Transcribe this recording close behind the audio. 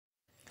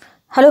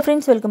Hello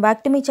friends, welcome back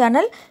to my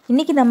channel.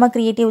 இன்னைக்கு நம்ம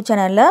creative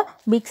channelல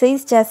big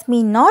size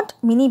jasmine knot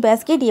mini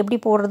basket எப்படி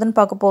போடுறதுன்னு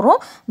பார்க்க போறோம்.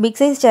 big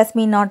size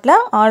jasmine knotல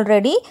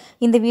already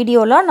இந்த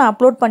வீடியோல நான்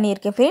அப்லோட்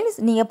பண்ணியிருக்கேன் friends.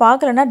 நீங்க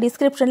பார்க்கலனா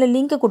descriptionல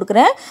லிங்க்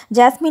கொடுக்கிறேன்.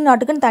 jasmine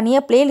knotக்கு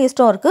தனியா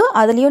playlist-ம் இருக்கு.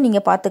 அதுலயும்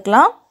நீங்க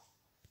பார்த்துக்கலாம்.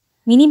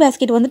 மினி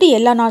பாஸ்கெட் வந்துட்டு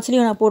எல்லா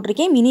நாட்ஸ்லயும் நான்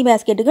போட்டுருக்கேன். மினி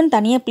பாஸ்கெட்டுக்கு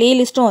தனியா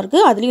பிளேலிஸ்டும் இருக்கு.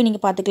 அதுலயும் நீங்க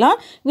பார்த்துக்கலாம்.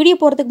 வீடியோ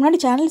போறதுக்கு முன்னாடி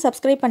சேனல்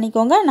சப்ஸ்கிரைப்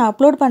பண்ணிக்கோங்க. நான்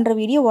அப்லோட் பண்ற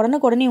வீடியோ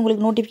உடனுக்குடனே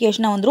உங்களுக்கு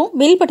நோட்டிஃபிகேஷனா வந்துரும்.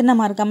 பெல் பட்டனை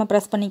மறக்காம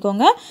பிரஸ்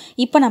பண்ணிக்கோங்க.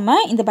 இப்போ நம்ம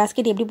இந்த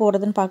பாஸ்கெட் எப்படி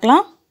போடுறதுன்னு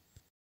பார்க்கலாம்.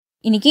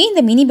 இன்னைக்கு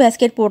இந்த மினி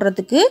பாஸ்கெட்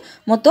போடுறதுக்கு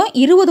மொத்தம்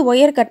 20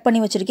 ஒயர் கட்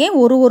பண்ணி வச்சிருக்கேன்.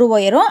 ஒரு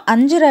ஒயரும்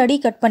 5.5 அடி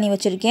கட் பண்ணி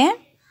வச்சிருக்கேன்.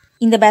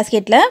 இந்த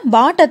பாஸ்கெட்ல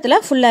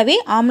பாட்டத்துல ஃபுல்லாவே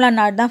ஆம்லா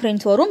நாட் தான்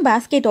फ्रेंड्स வரும்.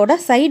 பாஸ்கெட்டோட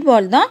சைடு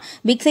வால் தான்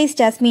பிக்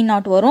சைஸ் ஜாஸ்மின்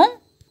நாட் வரும்.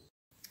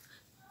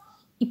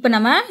 இப்போ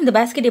நம்ம இந்த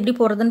பாஸ்கெட் எப்படி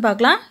போடுறதுன்னு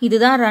பார்க்கலாம்.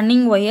 இதுதான்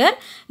ரன்னிங் ஒயர்.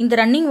 இந்த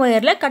ரன்னிங்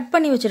ஒயரில் கட்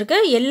பண்ணி வச்சுருக்க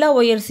எல்லா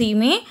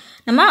ஒயர்ஸையுமே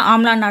நம்ம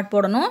ஆம்லா நாட்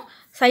போடணும்.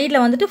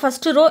 சைடில் வந்துட்டு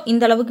ஃபஸ்ட்டு ரோ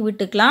இந்த அளவுக்கு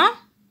விட்டுக்கலாம்.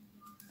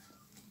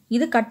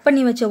 இது கட்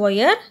பண்ணி வச்ச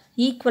ஒயர்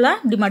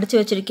ஈக்குவலாக இப்படி மடித்து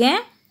வச்சுருக்கேன்.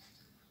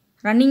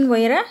 ரன்னிங்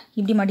ஒயரை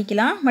இப்படி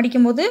மடிக்கலாம்.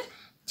 மடிக்கும்போது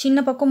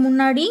சின்ன பக்கம்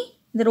முன்னாடி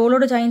இந்த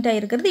ரோலோட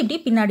ஜாயிண்ட்டாக இருக்கிறது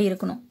இப்படி பின்னாடி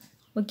இருக்கணும்.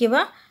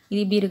 ஓகேவா?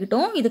 இது இப்படி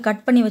இருக்கட்டும். இது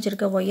கட் பண்ணி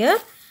வச்சுருக்க ஒயர்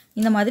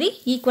இந்த மாதிரி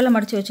ஈக்குவலாக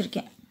மடித்து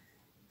வச்சுருக்கேன்.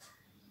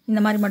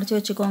 இந்த மாதிரி மடித்து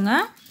வச்சுக்கோங்க.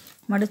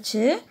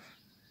 மடித்து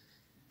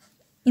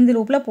இந்த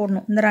லூப்பில்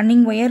போடணும். இந்த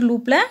ரன்னிங் ஒயர்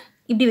லூப்பில்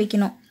இப்படி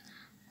வைக்கணும்.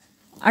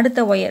 அடுத்த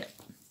ஒயர்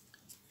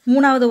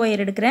மூணாவது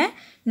ஒயர் எடுக்கிறேன்.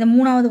 இந்த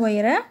மூணாவது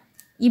ஒயரை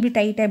இப்படி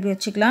டைட்டாக இப்படி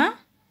வச்சுக்கலாம்.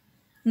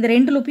 இந்த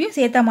ரெண்டு லூப்பையும்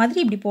சேர்த்தா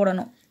மாதிரி இப்படி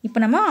போடணும்.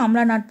 இப்போ நம்ம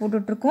ஆம்லா நாட்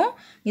போட்டுட்ருக்கோம்.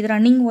 இது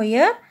ரன்னிங்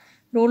ஒயர்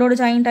ரோலோட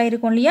ஜாயிண்ட்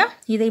ஆகிருக்கும் இல்லையா?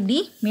 இதை இப்படி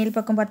மேல்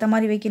பக்கம் பார்த்த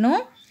மாதிரி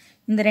வைக்கணும்.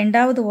 இந்த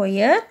ரெண்டாவது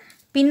ஒயர்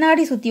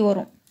பின்னாடி சுற்றி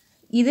வரும்.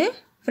 இது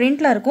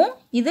ஃப்ரண்ட்டில் இருக்கும்,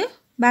 இது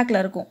பேக்கில்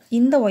இருக்கும்.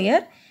 இந்த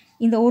ஒயர்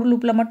இந்த ஒரு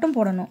லூப்பில் மட்டும்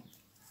போடணும்.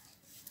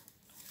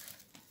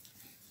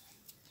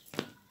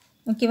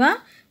 ஓகேவா?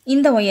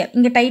 இந்த ஒயர்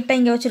இங்கே டைட்டாக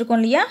இங்கே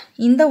வச்சுருக்கோம் இல்லையா?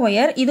 இந்த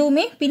ஒயர்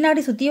இதுவுமே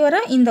பின்னாடி சுற்றி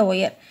வர இந்த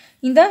ஒயர்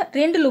இந்த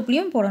ரெண்டு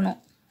லூப்லேயும்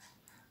போடணும்.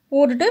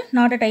 போட்டுட்டு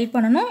நாட்டை டைட்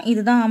பண்ணணும்.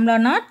 இதுதான் ஆம்லா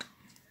நாட்.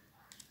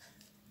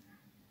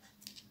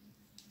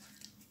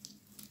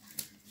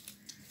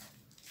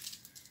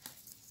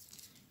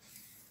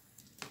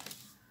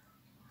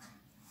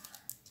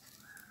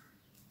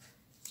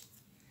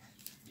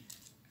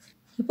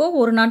 இப்போது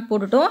ஒரு நாட்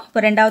போட்டுட்டோம். இப்போ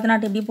ரெண்டாவது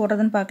நாட் எப்படி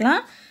போடுறதுன்னு பார்க்கலாம்.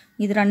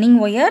 இது ரன்னிங்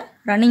ஒயர்.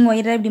 ரன்னிங்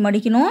ஒயரை இப்படி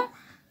மடிக்கணும்.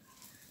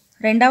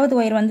 ரெண்டாவது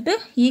ஒயர் வந்துட்டு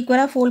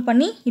ஈக்குவலாக ஃபோல்ட்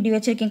பண்ணி இப்படி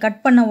வச்சுருக்கேன். கட்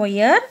பண்ண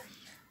ஒயர்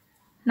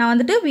நான்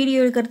வந்துட்டு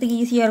வீடியோ எடுக்கிறதுக்கு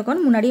ஈஸியாக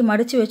இருக்கும்னு முன்னாடியே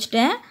மடித்து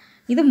வச்சுட்டேன்.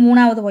 இது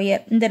மூணாவது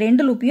ஒயர். இந்த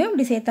ரெண்டு லூப்பையும்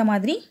இப்படி சேர்த்த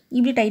மாதிரி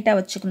இப்படி டைட்டாக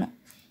வச்சுக்கணும்.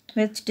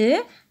 வச்சுட்டு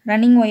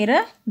ரன்னிங்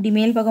ஒயரை இப்படி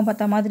மேல் பக்கம்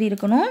பார்த்த மாதிரி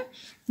இருக்கணும்.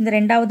 இந்த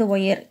ரெண்டாவது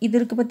ஒயர் இது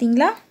இருக்குது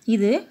பார்த்தீங்களா?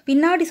 இது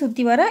பின்னாடி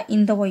சுற்றி வர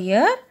இந்த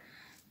ஒயர்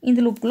இந்த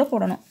லூப்புக்குள்ளே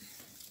போடணும்.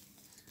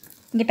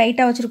 இங்கே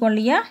டைட்டாக வச்சுருக்கோம்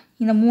இல்லையா?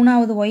 இந்த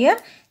மூணாவது ஒயர்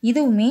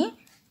இதுவுமே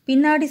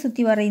பின்னாடி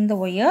சுற்றி வர இந்த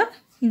ஒயர்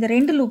இந்த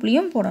ரெண்டு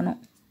லூப்லேயும் போடணும்.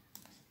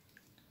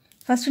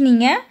 ஃபஸ்ட்டு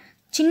நீங்கள்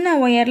சின்ன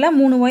ஒயரில்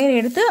 3 ஒயர்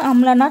எடுத்து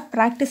ஆம்லா நாட்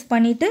ப்ராக்டிஸ்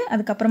பண்ணிவிட்டு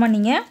அதுக்கப்புறமா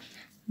நீங்கள்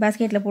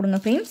பாஸ்கெட்டில் போடுங்க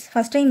ஃப்ரெண்ட்ஸ்.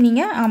 ஃபஸ்ட் டைம்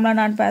நீங்கள் ஆம்லா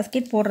நாட்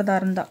பாஸ்கெட் போடுறதா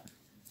இருந்தால்.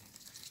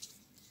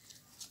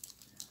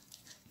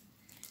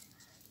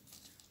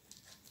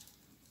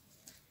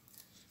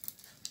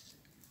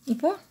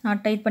 இப்போது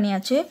நான் டைட்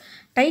பண்ணியாச்சு.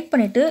 டைட்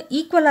பண்ணிவிட்டு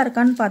ஈக்குவலாக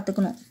இருக்கான்னு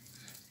பார்த்துக்கணும்.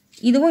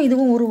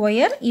 இதுவும் ஒரு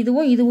ஒயர்,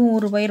 இதுவும்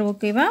ஒரு ஒயர்.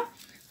 ஓகேவா?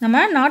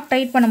 நம்ம நாட்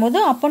டைட் பண்ணும்போது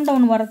அப் அண்ட்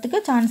டவுன் வரத்துக்கு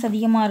சான்ஸ்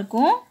அதிகமாக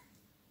இருக்கும்.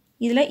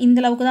 இதில்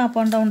இந்த அளவுக்கு தான் அப்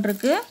அண்ட் டவுன்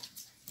இருக்குது.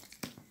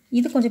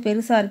 இது கொஞ்சம்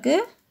பெருசாக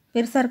இருக்குது.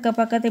 பெருசாக இருக்க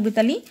பக்கத்தை இப்படி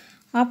தள்ளி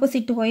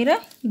ஆப்போசிட் ஒயரை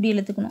இப்படி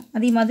இழுத்துக்கணும்.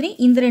 அதே மாதிரி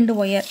இந்த ரெண்டு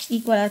ஒயர்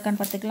ஈக்குவலாக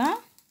இருக்கான்னு பார்த்துக்கலாம்.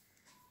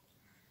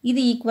 இது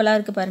ஈக்குவலாக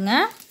இருக்குது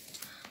பாருங்கள்.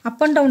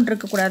 அப் அண்ட் டவுன்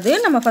இருக்கக்கூடாது.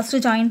 நம்ம ஃபஸ்ட்டு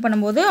ஜாயின்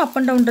பண்ணும்போது அப்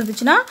அண்ட் டவுன்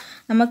இருந்துச்சுன்னா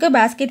நமக்கு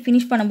பாஸ்கெட்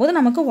ஃபினிஷ் பண்ணும்போது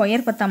நமக்கு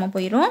ஒயர் பத்தாமல்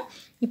போயிடும்.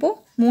 இப்போது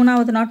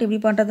மூணாவது நாட் எப்படி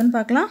பண்ணுறதுன்னு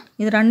பார்க்கலாம்.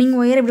 இது ரன்னிங்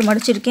ஒயர் இப்படி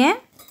மடிச்சிருக்கேன்.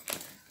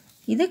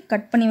 இது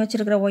கட் பண்ணி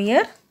வச்சுருக்கிற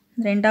ஒயர்.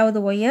 ரெண்டாவது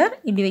ஒயர்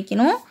இப்படி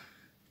வைக்கணும்.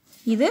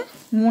 இது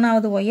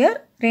மூணாவது ஒயர்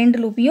ரெண்டு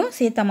லூப்பையும்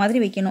சேர்த்த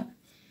மாதிரி வைக்கணும்.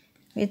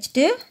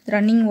 வச்சுட்டு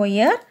ரன்னிங்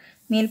ஒயர்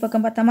மேல்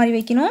பக்கம் பார்த்த மாதிரி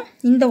வைக்கணும்.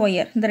 இந்த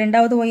ஒயர் இந்த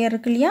ரெண்டாவது ஒயர்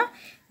இருக்கு இல்லையா?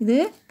 இது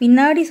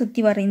பின்னாடி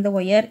சுற்றி வர இந்த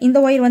ஒயர். இந்த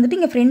ஒயர் வந்துட்டு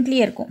இங்கே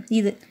ஃப்ரண்ட்லேயே இருக்கும்.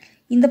 இது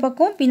இந்த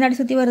பக்கம் பின்னாடி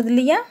சுற்றி வருது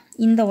இல்லையா?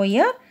 இந்த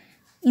ஒயர்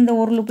இந்த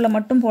ஒரு லூப்பில்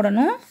மட்டும்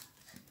போடணும்.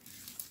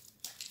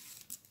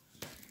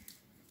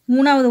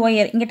 மூணாவது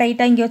ஒயர் இங்கே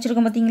டைட்டாக இங்கே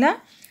வச்சுருக்கோம் பார்த்தீங்களா?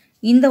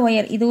 இந்த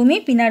ஒயர் இதுவுமே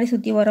பின்னாடி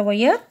சுற்றி வர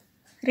ஒயர்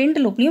ரெண்டு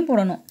லூப்லேயும்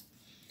போடணும்.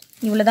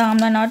 இவ்வளோ தான்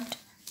ஆம்லா நாட்.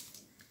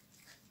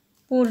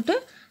 போட்டுட்டு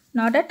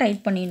நாட்டை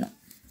டைட் பண்ணிடணும்.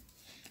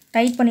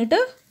 டைட் பண்ணிவிட்டு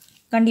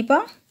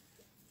கண்டிப்பாக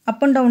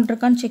அப் அண்ட் டவுன்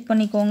இருக்கான்னு செக்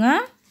பண்ணிக்கோங்க.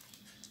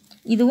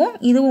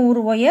 இதுவும்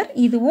ஒரு ஒயர்,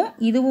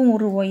 இதுவும்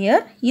ஒரு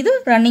ஒயர். இது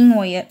ரன்னிங்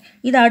ஒயர்.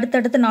 இது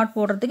அடுத்தடுத்து நாட்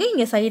போடுறதுக்கு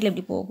இங்கே சைடில்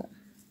இப்படி போகும்.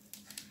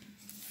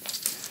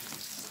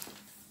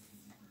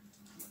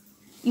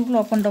 இவ்வளோ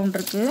அப் அண்ட் டவுன்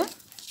இருக்குது.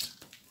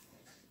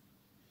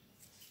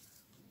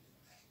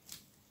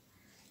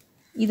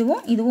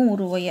 இதுவும்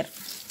ஒரு ஒயர்.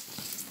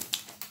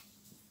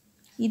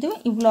 இது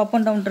இவ்வளோ அப்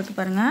அண்ட் டவுன் இருக்குது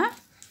பாருங்கள்.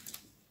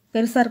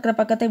 பெருசாக இருக்கிற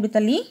பக்கத்தை இப்படி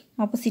தள்ளி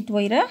ஆப்போசிட்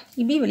ஒயரை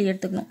இப்படி வெளியே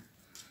எடுத்துக்கணும்.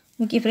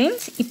 ஓகே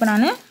ஃப்ரெண்ட்ஸ், இப்போ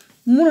நான்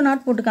 3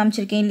 நாட் போட்டு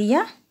காமிச்சிருக்கேன்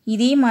இல்லையா?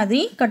 இதே மாதிரி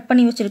கட்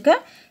பண்ணி வச்சுருக்க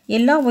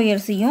எல்லா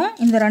ஒயர்ஸையும்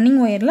இந்த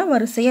ரன்னிங் ஒயரில்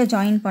வரிசையாக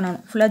ஜாயின்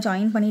பண்ணணும். ஃபுல்லாக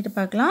ஜாயின் பண்ணிவிட்டு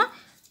பார்க்கலாம்.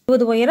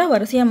 20 ஒயரை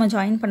வரிசையாக நம்ம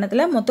ஜாயின்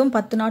பண்ணதில் மொத்தம்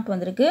 10 நாட்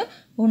வந்திருக்கு.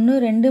 1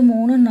 2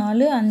 3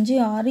 4 5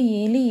 6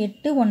 7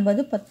 8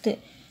 9 10.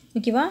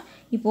 ஓகேவா?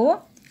 இப்போது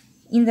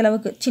இந்த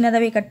அளவுக்கு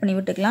சின்னதாகவே கட் பண்ணி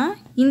விட்டுக்கலாம்.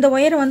 இந்த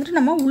ஒயரை வந்துட்டு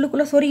நம்ம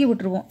உள்ளுக்குள்ளே சொருகி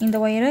விட்டுருவோம். இந்த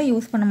ஒயரை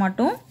யூஸ் பண்ண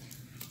மாட்டோம்.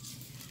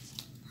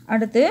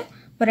 அடுத்து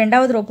இப்போ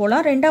 2வது ரோ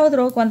போகலாம். 2வது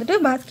ரோவுக்கு வந்துட்டு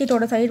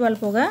பாஸ்கெட்டோட சைடு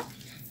வால் போக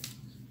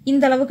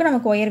இந்த அளவுக்கு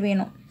நமக்கு ஒயர்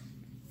வேணும்.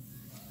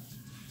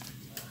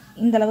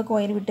 இந்த அளவுக்கு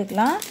ஒயர்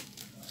விட்டுக்கலாம்.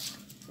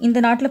 இந்த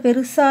நாட்டில்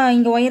பெருசாக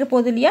இங்கே ஒயர்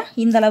போகுது இல்லையா?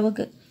 இந்த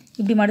அளவுக்கு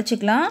இப்படி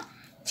மடிச்சுக்கலாம்.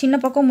 சின்ன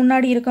பக்கம்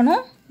முன்னாடி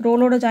இருக்கணும்,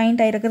 ரோலோட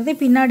ஜாயிண்ட் ஆகிருக்கிறது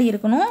பின்னாடி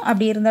இருக்கணும்.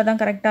 அப்படி இருந்தால்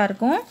தான் கரெக்டாக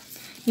இருக்கும்.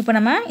 இப்போ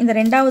நம்ம இந்த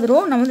 2வது ரோ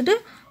நம்ம வந்துட்டு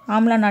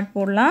ஆம்லா நாட்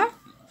போடலாம்.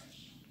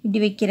 இப்படி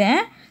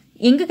வைக்கிறேன்.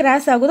 எங்கே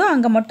கிராஸ் ஆகுதோ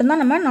அங்கே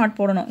மட்டும்தான் நம்ம நாட்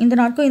போடணும். இந்த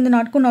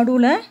நாட்க்கும்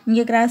நடுவில்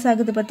இங்கே கிராஸ்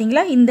ஆகுது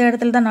பார்த்தீங்களா? இந்த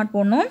இடத்துல தான் நாட்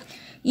போடணும்.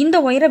 இந்த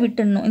ஒயரை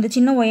விட்டுடணும். இந்த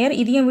சின்ன ஒயர்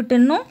இதையும்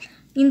விட்டுடணும்.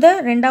 இந்த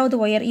 2வது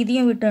ஒயர்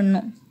இதையும்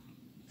விட்டுடணும்.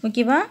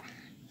 ஓகேவா?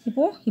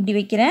 இப்போது இப்படி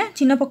வைக்கிறேன்.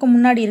 சின்ன பக்கம்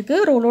முன்னாடி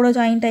இருக்குது, ரோலோட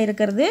ஜாயிண்ட்டாக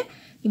இருக்கிறது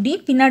இப்படி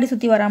பின்னாடி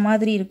சுற்றி வர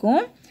மாதிரி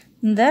இருக்கும்.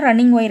 இந்த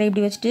ரன்னிங் ஒயரை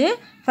இப்படி வச்சுட்டு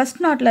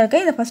ஃபஸ்ட் நாட்டில்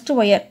இருக்க இந்த ஃபஸ்ட்டு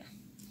ஒயர்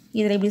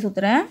இதில் இப்படி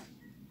சுற்றுறேன்.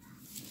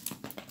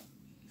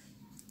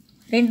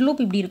 2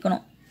 லூப் இப்படி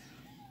இருக்கணும்.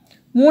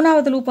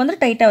 3வது லூப் வந்து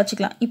டைட்டாக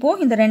வச்சுக்கலாம்.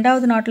 இப்போது இந்த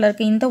 2வது நாட்டில்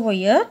இருக்க இந்த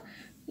ஒயர்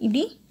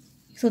இப்படி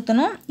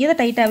சுற்றணும். இதை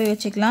டைட்டாகவே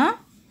வச்சுக்கலாம்.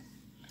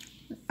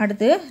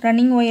 அடுத்து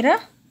ரன்னிங் ஒயரை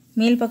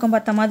மேல் பக்கம்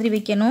பார்த்த மாதிரி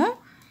வைக்கணும்.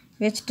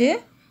 வச்சுட்டு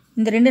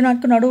இந்த 2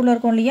 நாட்க்கு நடுவில்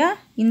இருக்கும் இல்லையா?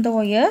 இந்த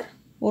ஒயர்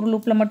ஒரு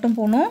லூப்பில் மட்டும்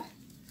போகணும்.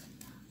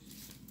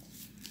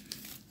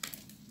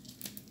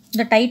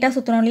 இந்த டைட்டாக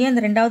சுற்றணும் இல்லையா?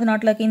 இந்த 2வது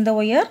நாட்டில் இருக்க இந்த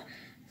ஒயர்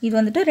இது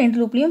வந்துட்டு 2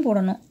 லூப்லேயும்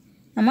போடணும்.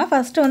 நம்ம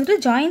ஃபஸ்ட்டு வந்துட்டு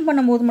ஜாயின்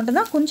பண்ணும்போது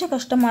மட்டும்தான் கொஞ்சம்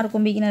கஷ்டமாக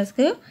இருக்கும்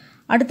பிகினர்ஸ்க்கு.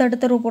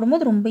 அடுத்தடுத்த ரோ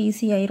போடும்போது ரொம்ப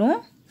ஈஸியாயிரும்.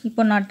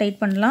 இப்போ நாட்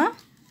டைட் பண்ணலாம்.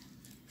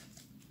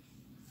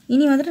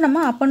 இனி வந்துட்டு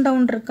நம்ம அப் அண்ட்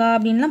டவுன் இருக்கா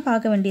அப்படின்லாம்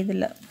பார்க்க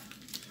வேண்டியதில்லை.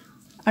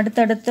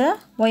 அடுத்தடுத்த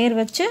ஒயர்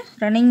வச்சு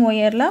ரன்னிங்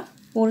ஒயரில்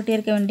போட்டுகிட்டே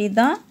இருக்க வேண்டியது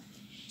தான்.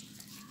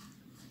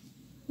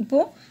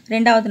 இப்போது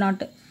 2வது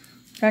நாட்டு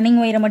ரன்னிங்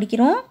ஒயரை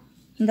மடிக்கிறோம்.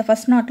 இந்த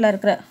ஃபஸ்ட் நாட்டில்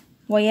இருக்கிற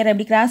ஒயரை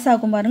எப்படி கிராஸ்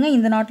ஆகும் பாருங்கள்.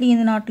 இந்த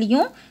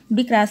நாட்லேயும்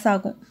இப்படி கிராஸ்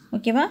ஆகும்.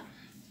 ஓகேவா?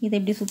 இதை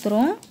இப்படி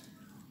சுற்றுறோம்.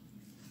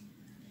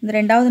 இந்த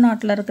 2வது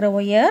நாட்டில் இருக்கிற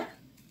ஒயர்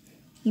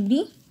இப்படி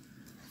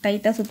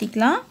டைட்டாக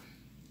சுற்றிக்கலாம்.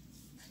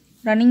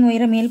 ரன்னிங்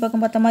ஒயரை மேல்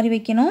பக்கம் பார்த்த மாதிரி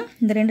வைக்கணும்.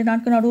 இந்த 2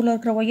 நாட்க்கு நடுவில்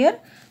இருக்கிற ஒயர்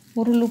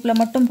ஒரு லூப்பில்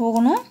மட்டும்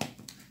போகணும்.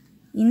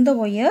 இந்த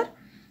ஒயர்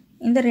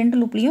இந்த 2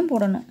 லூப்லேயும்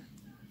போடணும்.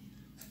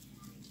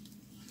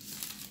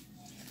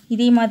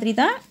 இதே மாதிரி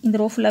தான் இந்த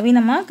ரோ ஃபுல்லாகவே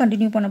நம்ம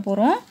கண்டினியூ பண்ண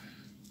போகிறோம்.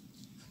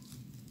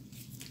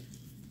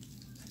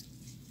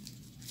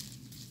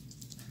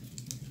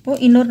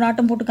 இப்போது இன்னொரு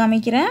நாட்டும் போட்டு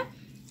காமிக்கிறேன்.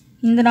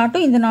 இந்த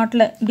நாட்டும் இந்த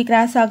நாட்டில் இப்படி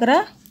கிராஸ் ஆகிற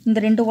இந்த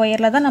 2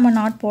 ஒயரில் தான் நம்ம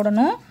நாட்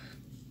போடணும்.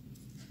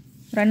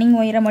 ரன்னிங்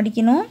ஒயரை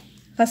மடிக்கணும்.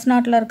 ஃபஸ்ட்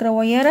நாட்டில் இருக்கிற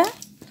ஒயரை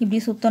இப்படி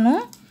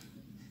சுற்றணும்.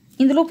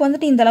 இந்த லூப்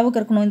வந்துட்டு இந்த அளவுக்கு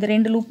இருக்கணும். இந்த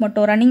 2 லூப்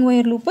மட்டும் ரன்னிங்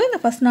ஒயர் லூப்பு, இந்த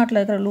ஃபஸ்ட் நாட்டில்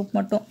இருக்கிற லூப்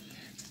மட்டும்.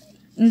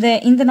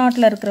 இந்த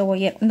நாட்டில் இருக்கிற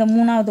ஒயர் இந்த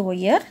 3வது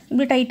ஒயர்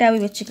இப்படி டைட்டாகவே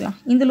வச்சுக்கலாம்.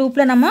 இந்த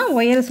லூப்பில் நம்ம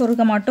ஒயரை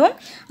சொருக மாட்டோம்.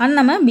 ஆனால்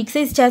நம்ம பிக்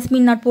சைஸ்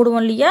ஜாஸ்மின் நாட்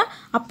போடுவோம் இல்லையா?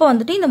 அப்போ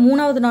வந்துட்டு இந்த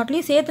 3வது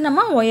நாட்லேயும் சேர்த்து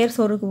நம்ம ஒயர்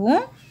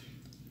சொருகுவோம்.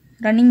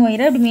 ரன்னிங்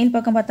ஒயரை இப்படி மேல்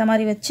பக்கம் பார்த்த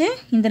மாதிரி வச்சு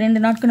இந்த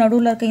 2 நாட்க்கு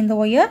நடுவில் இருக்க இந்த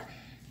ஒயர்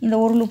இந்த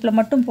ஒரு லூப்பில்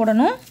மட்டும்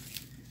போடணும்.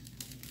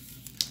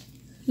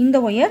 இந்த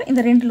ஒயர்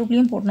இந்த 2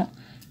 லூப்லேயும் போடணும்.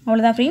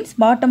 அவ்வளோதான் ஃப்ரெண்ட்ஸ்.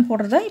 பாட்டம்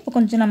போடுறத இப்போ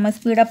கொஞ்சம் நம்ம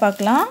ஸ்பீடாக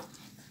பார்க்கலாம்.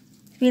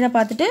 ஸ்பீடாக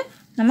பார்த்துட்டு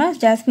நம்ம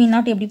ஜாஸ்மின்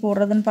நாட் எப்படி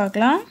போடுறதுன்னு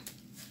பார்க்கலாம்.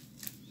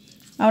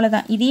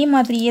 அவ்வளோதான். இதே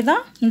மாதிரியே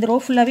தான் இந்த ரோ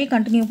ஃபுல்லாகவே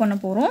கண்டினியூ பண்ண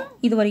போகிறோம்.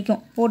 இது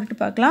வரைக்கும் போட்டுட்டு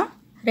பார்க்கலாம்.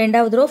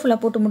 2வது ரோ ஃபுல்லாக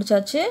போட்டு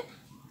முடிச்சாச்சு.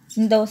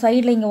 இந்த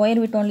சைடில் இங்கே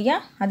ஒயர் விட்டோம் இல்லையா?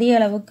 அதே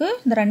அளவுக்கு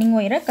இந்த ரன்னிங்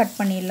ஒயரை கட்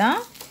பண்ணிடலாம்.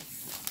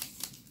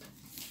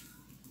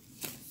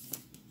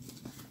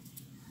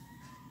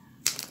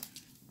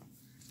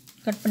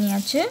 கட்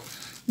பண்ணியாச்சு.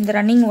 இந்த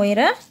ரன்னிங்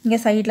ஒயரை இங்கே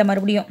சைடில்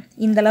மறுபடியும்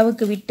இந்த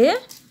அளவுக்கு விட்டு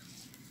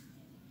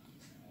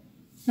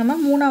நம்ம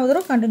 3வது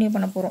ரோ கண்டினியூ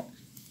பண்ண போகிறோம்.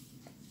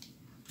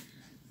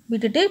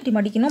 விட்டுட்டு இப்படி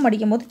மடிக்கணும்.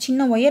 மடிக்கும் போது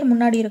சின்ன ஒயர்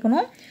முன்னாடி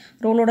இருக்கணும்,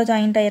 ரோலோட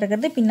ஜாயிண்ட்டாக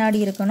இருக்கிறது பின்னாடி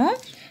இருக்கணும்.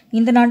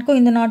 இந்த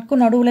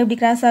நாட்க்கும் நடுவில் இப்படி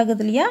கிராஸ்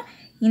ஆகுது இல்லையா?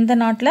 இந்த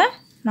நாட்டில்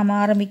நம்ம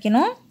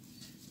ஆரம்பிக்கணும்.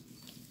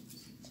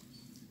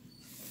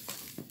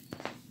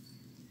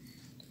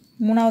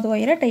 3வது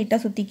ஒயரை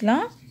டைட்டாக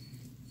சுற்றிக்கலாம்.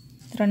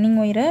 ரன்னிங்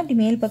ஒயரை இப்படி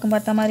மேல் பக்கம்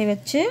பார்த்த மாதிரி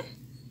வச்சு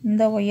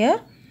இந்த ஒயர்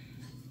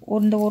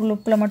இந்த ஒரு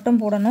லூப்பில் மட்டும்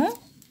போடணும்.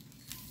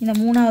 இந்த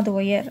 3வது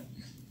ஒயர்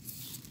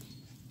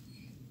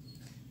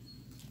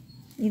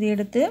இது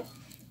எடுத்து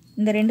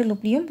இந்த 2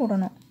 லூப்லேயும்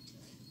போடணும்.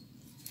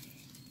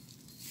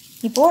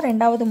 இப்போது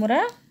 2வது முறை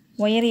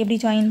ஒயர் எப்படி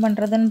ஜாயின்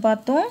பண்ணுறதுன்னு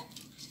பார்த்தோம்.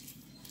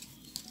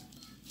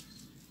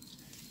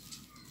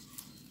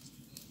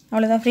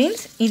 அவ்வளோதான்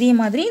ஃப்ரெண்ட்ஸ். இதே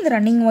மாதிரி இந்த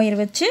ரன்னிங்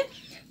ஒயர் வச்சு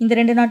இந்த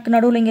 2 நாட்க்கு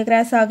நடுவில் இங்கே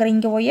கிராஸ் ஆகிற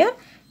இங்கே ஒயர்,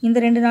 இந்த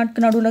 2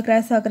 நாட்க்கு நடுவில்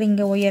கிராஸ் ஆகிற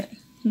இங்கே ஒயர்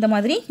இந்த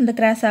மாதிரி இந்த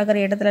கிராஸ் ஆகிற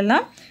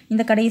இடத்துலலாம்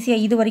இந்த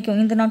கடைசியாக இது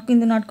வரைக்கும் இந்த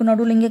நாட்க்கு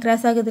நடுவில் இங்கே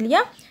கிராஸ் ஆகுது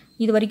இல்லையா,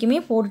 இது வரைக்குமே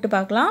போட்டுட்டு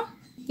பார்க்கலாம்.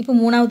 இப்போ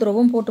 3வது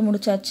ரோவும் போட்டு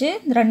முடிச்சாச்சு.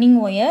 இந்த ரன்னிங்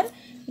ஒயர்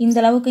இந்த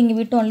அளவுக்கு இங்கே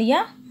விட்டோம் இல்லையா,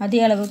 அதே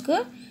அளவுக்கு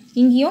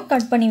இங்கேயும்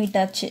கட் பண்ணி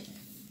விட்டாச்சு.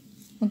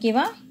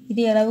 ஓகேவா,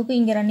 இதே அளவுக்கு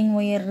இங்கே ரன்னிங்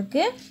ஒயர்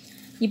இருக்குது.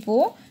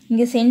 இப்போது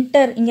இங்கே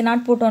சென்டர் இங்கே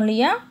நாட் போட்டோம்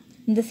இல்லையா,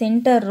 இந்த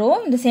சென்டர்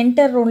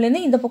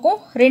ரோலேருந்து இந்த பக்கம்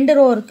 2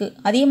 ரோ இருக்குது.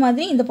 அதே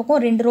மாதிரி இந்த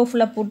பக்கம் 2 ரோ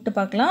ஃபுல்லாக போட்டு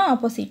பார்க்கலாம்.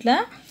 ஆப்போசிட்டில்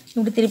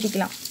இப்படி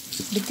திருப்பிக்கலாம்.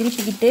 இப்படி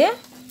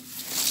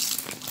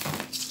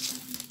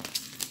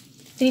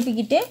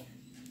திருப்பிக்கிட்டு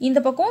இந்த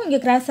பக்கம் இங்கே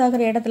கிராஸ்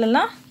ஆகிற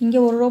இடத்துலலாம் இங்கே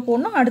ஒரு ரோ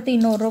போடணும், அடுத்து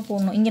இன்னொரு ரோ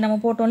போடணும். இங்கே நம்ம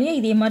போட்டோம் இல்லையா,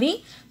 இதே மாதிரி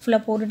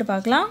ஃபுல்லாக போட்டுட்டு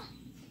பார்க்கலாம்.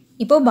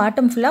 இப்போது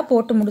பாட்டம் ஃபுல்லாக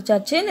போட்டு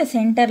முடிச்சாச்சு. இந்த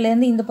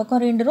சென்டர்லேருந்து இந்த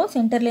பக்கம் 2 ரோ,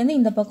 சென்டர்லேருந்து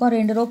இந்த பக்கம்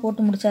 2 ரோ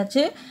போட்டு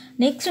முடிச்சாச்சு.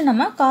 நெக்ஸ்ட்டு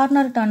நம்ம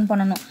கார்னர் டர்ன்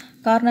பண்ணணும்.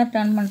 கார்னர்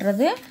டர்ன்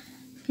பண்ணுறது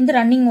இந்த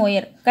ரன்னிங்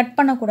ஒயர் கட்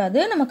பண்ணக்கூடாது.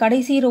 நம்ம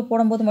கடைசி ரோ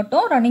போடும்போது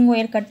மட்டும் ரன்னிங்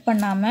ஒயர் கட்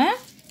பண்ணாமல்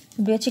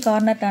இப்படி வச்சு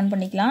கார்னர் டர்ன்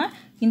பண்ணிக்கலாம்.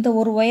 இந்த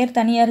ஒரு ஒயர்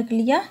தனியாக இருக்கு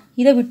இல்லையா,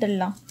 இதை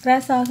விட்டுடலாம்.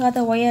 கிராஸ்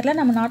ஆகாத ஒயரில்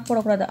நம்ம நாட்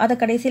போடக்கூடாது, அதை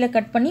கடைசியில்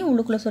கட் பண்ணி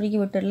உள்ளுக்குள்ளே சொருகி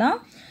விட்டுடலாம்.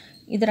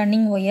 இது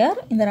ரன்னிங் ஒயர்.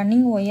 இந்த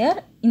ரன்னிங் ஒயர்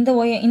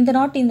இந்த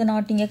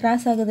நாட் இங்கே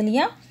கிராஸ் ஆகுது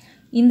இல்லையா,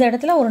 இந்த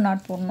இடத்துல ஒரு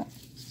நாட் போடணும்.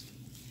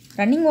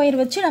 ரன்னிங்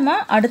ஒயர் வச்சு நம்ம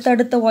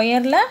அடுத்தடுத்த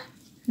ஒயரில்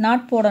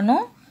நாட்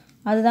போடணும்.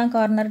 அதுதான்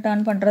கார்னர்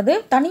டர்ன் பண்ணுறது.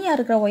 தனியாக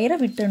இருக்கிற ஒயரை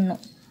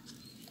விட்டுடணும்.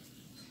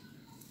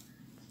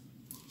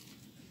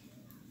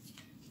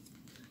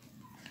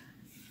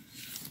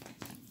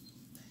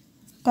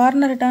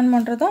 கார்னர் டர்ன்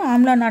பண்ணுறதும்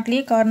ஆம்லா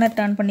நாட்லேயே கார்னர்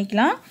டர்ன்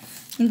பண்ணிக்கலாம்.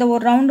 இந்த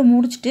ஒரு ரவுண்டு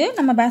முடிச்சுட்டு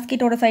நம்ம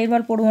பேஸ்கெட்டோட சைடு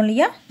வால் போடுவோம்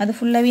இல்லையா, அது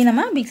ஃபுல்லாகவே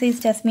நம்ம பிக்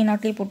சைஸ் ஜாஸ்மின்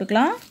நாட்லேயே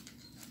போட்டுக்கலாம்.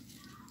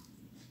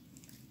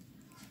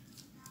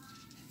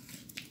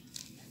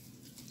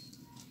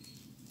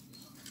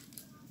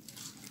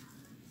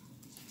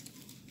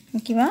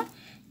 ஓகேவா,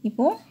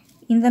 இப்போது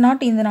இந்த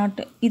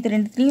நாட்டு இது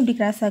ரெண்டுத்துலேயும் இப்படி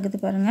கிராஸ் ஆகுது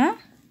பாருங்கள்.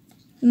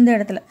 இந்த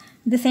இடத்துல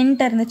இந்த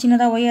சென்டர் இந்த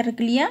சின்னதாக ஒயர்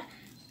இருக்கு இல்லையா,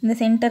 இந்த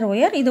சென்டர்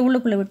ஒயர் இதை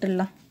உள்ளுக்குள்ளே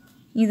விட்டுடலாம்.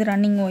 இது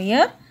ரன்னிங்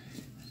ஒயர்.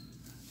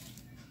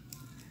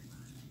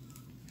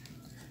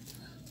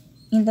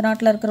 இந்த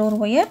நாட்டில் இருக்கிற ஒரு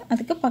ஒயர்,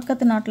 அதுக்கு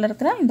பக்கத்து நாட்டில்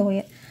இருக்கிற இந்த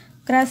ஒயர்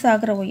கிராஸ்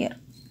ஆகிற ஒயர்.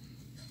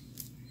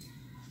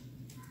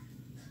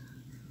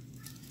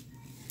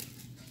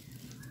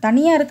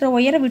 தனியாக இருக்கிற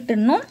ஒயரை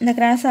விட்டுடணும். இந்த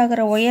கிராஸ்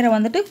ஆகிற ஒயரை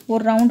வந்துட்டு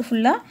ஒரு ரவுண்டு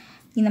ஃபுல்லாக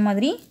இந்த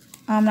மாதிரி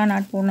ஆம்லா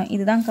நாட் போடணும்.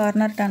 இதுதான்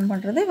கார்னர் டர்ன்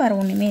பண்ணுறது, வேறு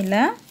ஒன்றுமே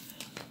இல்லை.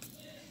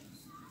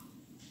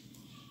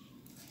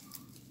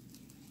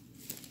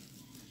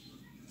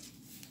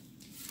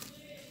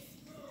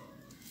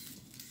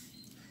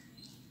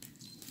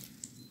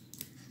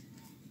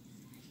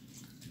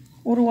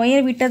 ஒரு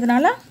ஒயர்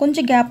விட்டதுனால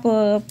கொஞ்சம் கேப்பு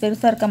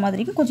பெருசாக இருக்க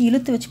மாதிரிக்கும் கொஞ்சம்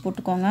இழுத்து வச்சு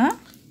போட்டுக்கோங்க.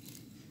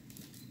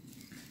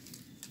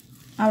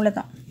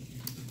 அவ்வளோதான்.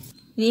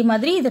 இதே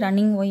மாதிரி இது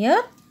ரன்னிங்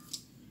ஒயர்.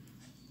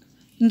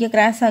 இங்கே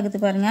கிராஸ் ஆகுது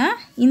பாருங்கள்,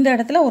 இந்த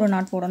இடத்துல ஒரு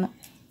நாட் போடணும்.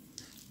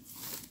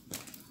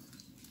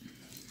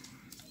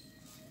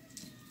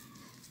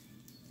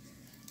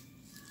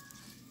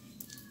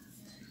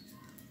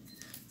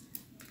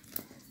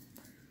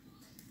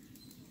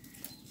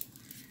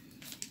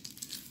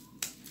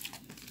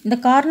 இந்த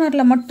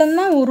கார்னரில்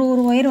மட்டும்தான் ஒரு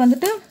ஒயர்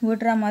வந்துட்டு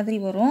விடுற மாதிரி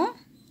வரும்.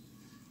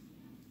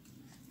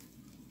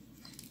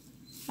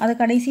 அதை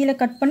கடைசியில்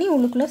கட் பண்ணி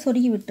உள்ளுக்குள்ளே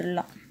சொருகி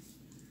விட்டுடலாம்.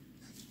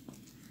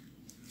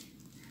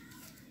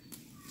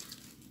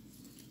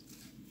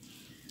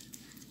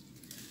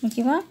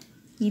 ஓகேவா,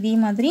 இதே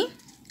மாதிரி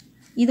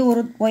இது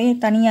ஒரு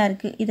ஒயர் தனியாக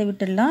இருக்குது, இதை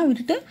விட்டுடலாம்.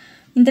 விட்டுட்டு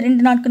இந்த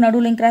 2 நாட்க்கு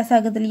நடுவில் கிராஸ்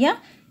ஆகுது இல்லையா,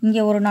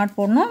 இங்கே ஒரு நாட்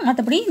போடணும்.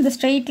 மற்றபடி இந்த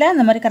ஸ்ட்ரெயிட்டில்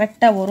இந்த மாதிரி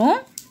கரெக்டாக வரும்.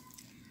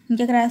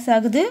 இங்கே கிராஸ்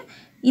ஆகுது,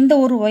 இந்த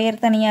ஒரு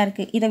ஒயர் தனியாக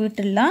இருக்குது, இதை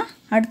விட்டுடலாம்.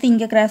 அடுத்து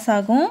இங்கே கிராஸ்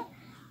ஆகும்,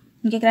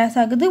 இங்கே கிராஸ்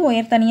ஆகுது,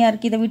 ஒயர் தனியாக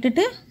இருக்குது, இதை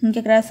விட்டுட்டு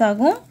இங்கே கிராஸ்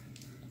ஆகும்.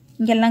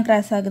 இங்கெல்லாம்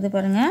கிராஸ் ஆகுது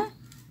பாருங்கள்,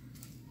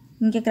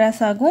 இங்கே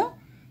கிராஸ் ஆகும்,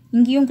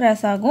 இங்கேயும்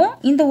கிராஸ் ஆகும்.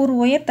 இந்த ஒரு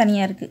ஒயர்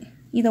தனியாக இருக்குது,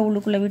 இதை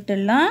உள்ளுக்குள்ளே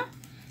விட்டுடலாம்.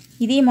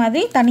 இதே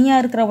மாதிரி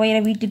தனியாக இருக்கிற ஒயரை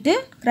விட்டுட்டு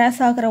கிராஸ்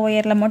ஆகிற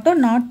ஒயரில் மட்டும்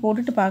நாட்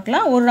போட்டுட்டு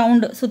பார்க்கலாம். ஒரு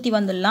ரவுண்டு சுற்றி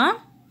வந்துடலாம்.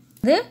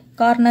 இது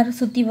கார்னர்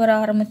சுற்றி வர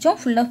ஆரம்பித்தோம்.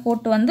 ஃபுல்லாக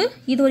போட்டு வந்து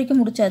இது வரைக்கும்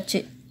முடிச்சாச்சு.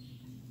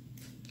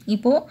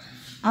 இப்போது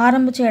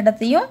ஆரம்பித்த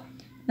இடத்தையும்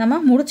நம்ம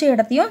முடித்த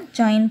இடத்தையும்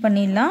ஜாயின்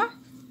பண்ணிடலாம்.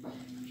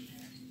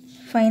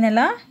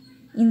 ஃபைனலாக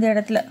இந்த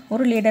இடத்துல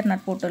ஒரு லேடர்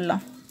நாட்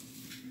போட்டுடலாம்.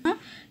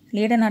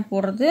 லேடர் நாட்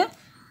போடுறது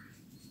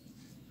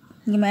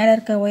இங்கே மேலே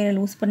இருக்க ஒயரை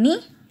லூஸ் பண்ணி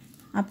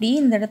அப்படியே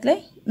இந்த இடத்துல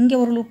இங்கே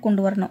ஒரு லூப்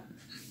கொண்டு வரணும்.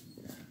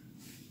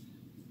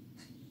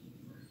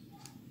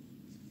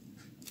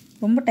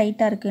 ரொம்ப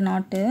டைட்டாக இருக்குது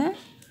நாட்டு.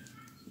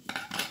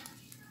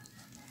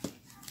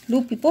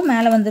 லூப் இப்போது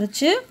மேலே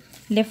வந்துருச்சு.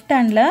 லெஃப்ட்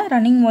ஹேண்டில்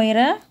ரன்னிங்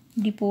ஒயரை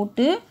இப்படி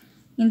போட்டு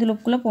இந்த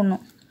லூப்புக்குள்ளே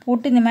போடணும்.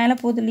 போட்டு இந்த மேலே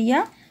போகுது இல்லையா,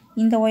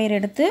 இந்த ஒயர்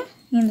எடுத்து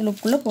இந்த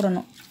லூப்புக்குள்ளே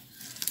போடணும்.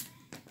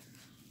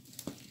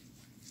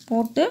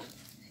 போட்டு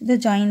இதை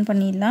ஜாயின்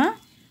பண்ணிடலாம்.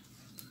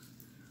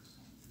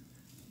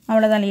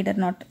 அவ்வளோதான்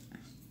லீடர் நாட்.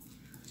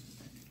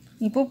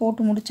 இப்போது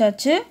போட்டு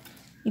முடிச்சாச்சு.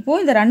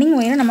 இப்போது இந்த ரன்னிங்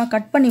ஒயரை நம்ம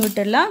கட் பண்ணி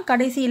விட்டுடலாம்.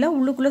 கடைசியில்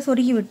உள்ளுக்குள்ளே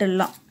சொருகி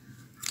விட்டுடலாம்.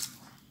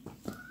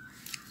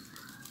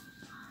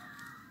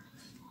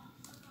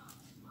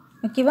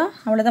 ஓகேவா,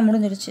 அவ்வளோதான்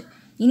முடிஞ்சிருச்சு.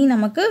 இனி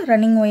நமக்கு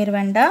ரன்னிங் ஒயர்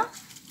வேண்டாம்.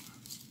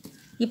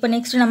 இப்போ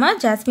நெக்ஸ்ட் நம்ம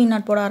ஜாஸ்மின்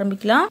நாட் போட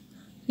ஆரம்பிக்கலாம்.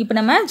 இப்போ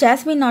நம்ம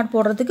ஜாஸ்மின் நாட்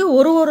போடுறதுக்கு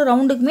ஒரு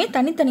ரவுண்டுக்குமே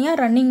தனித்தனியாக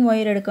ரன்னிங்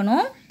ஒயர்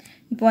எடுக்கணும்.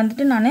 இப்போ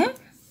வந்துட்டு நான்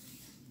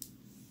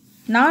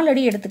 4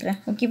 அடி எடுத்துக்கிறேன்.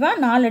 ஓகேவா,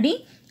 4 அடி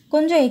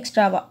கொஞ்சம்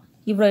எக்ஸ்ட்ராவாக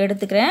இவ்வளோ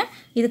எடுத்துக்கிறேன்.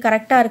 இது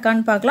கரெக்டாக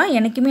இருக்கான்னு பார்க்கலாம்.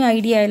 எனக்குமே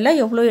ஐடியா இல்லை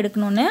எவ்வளோ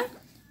எடுக்கணும்னு.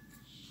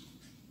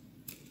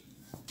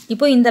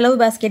 இப்போ இந்தளவு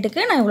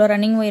பேஸ்கெட்டுக்கு நான் இவ்வளோ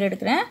ரன்னிங் ஒயர்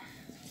எடுக்கிறேன்.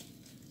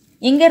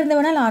 எங்கேருந்து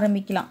வேணாலும்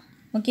ஆரம்பிக்கலாம்.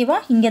 ஓகேவா,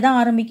 இங்கே தான்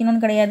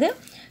ஆரம்பிக்கணும்னு கிடையாது.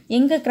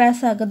 எங்கே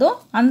கிராஸ் ஆகுதோ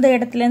அந்த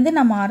இடத்துலேருந்து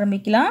நம்ம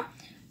ஆரம்பிக்கலாம்.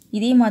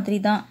 இதே மாதிரி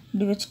தான்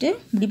இப்படி வச்சுட்டு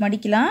இப்படி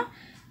மடிக்கலாம்.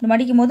 இப்படி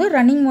மடிக்கும் போது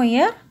ரன்னிங்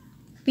ஒயர்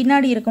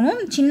பின்னாடி இருக்கணும்,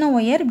 சின்ன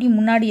ஒயர் இப்படி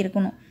முன்னாடி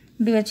இருக்கணும்.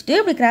 இப்படி வச்சுட்டு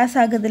இப்படி கிராஸ்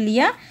ஆகுது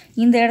இல்லையா,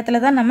 இந்த இடத்துல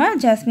தான் நம்ம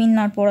ஜாஸ்மின்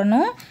நாட்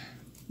போடணும்.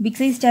 பிக்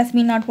சைஸ்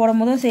ஜாஸ்மின் நாட்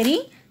போடும் போதும் சரி,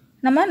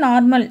 நம்ம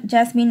நார்மல்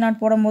ஜாஸ்மின்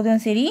நாட் போடும்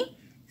போதும் சரி,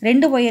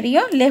 2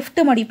 ஒயரையும்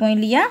லெஃப்ட் மடிப்போம்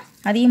இல்லையா,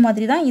 அதே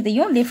மாதிரி தான்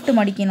இதையும் லெஃப்ட்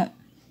மடிக்கணும்.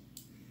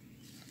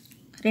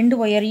 2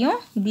 ஒயரையும்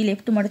இப்படி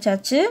லெஃப்ட்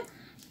மடித்தாச்சு.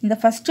 இந்த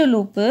ஃபஸ்ட்டு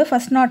லூப்பு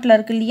ஃபஸ்ட் நாட்டில்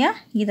இருக்கு இல்லையா,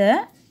 இதை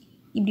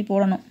இப்படி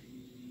போடணும்.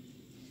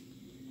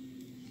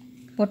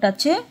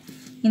 போட்டாச்சு.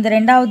 இந்த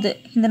ரெண்டாவது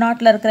இந்த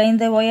நாட்டில் இருக்கிற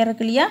இந்த ஒயர்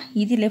இருக்கு இல்லையா,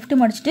 இது லெஃப்ட்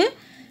மடிச்சுட்டு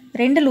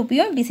 2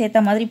 லூப்பையும் இப்படி சேர்த்த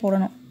மாதிரி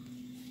போடணும்.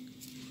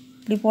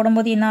 இப்படி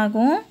போடும்போது என்ன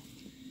ஆகும்,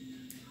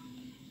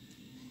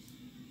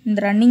 இந்த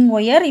ரன்னிங்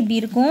ஒயர் இப்படி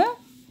இருக்கும்,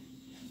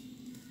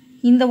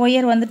 இந்த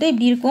ஒயர் வந்துட்டு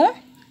இப்படி இருக்கும்,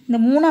 இந்த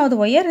 3வது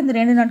ஒயர் இந்த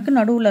 2 நாட்டுக்கு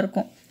நடுவில்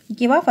இருக்கும்.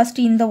 ஓகேவா,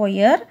 ஃபஸ்ட்டு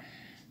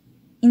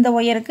இந்த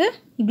ஒயருக்கு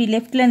இப்படி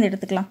லெஃப்ட்லேருந்து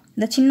எடுத்துக்கலாம்.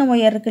 இந்த சின்ன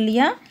ஒயர் இருக்கு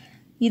இல்லையா,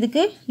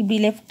 இதுக்கு இப்படி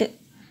லெஃப்ட்டு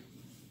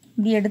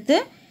இப்படி எடுத்து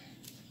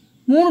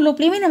 3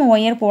 லூப்லேயுமே நம்ம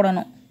ஒயர்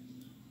போடணும்.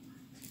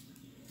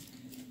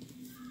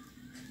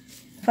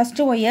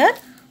 ஃபஸ்ட்டு ஒயர்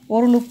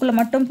ஒரு லூப்பில்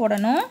மட்டும்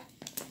போடணும்.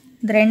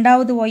 இந்த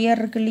 2வது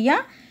ஒயர் இருக்கு இல்லையா,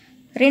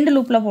 2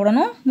 லூப்பில்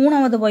போடணும்.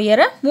 3வது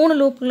ஒயரை 3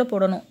 லூப்பில்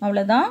போடணும்.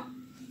 அவ்வளோதான்.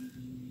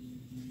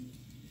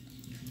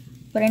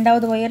 இப்போ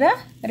 2வது ஒயரை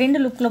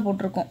 2 லூப்பில்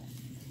போட்டிருக்கோம்.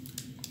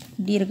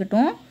 இப்படி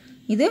இருக்கட்டும்.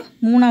 இது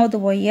 3வது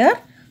ஒயர்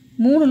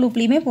 3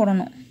 லூப்லேயுமே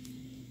போடணும்.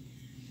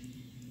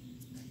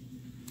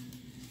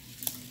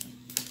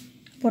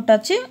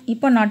 போட்டாச்சு.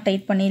 இப்போ நாட்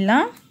டைட்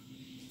பண்ணிடலாம்.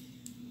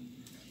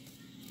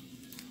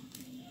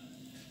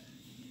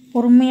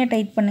 பொறுமையாக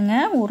டைட்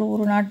பண்ணுங்கள்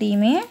ஒரு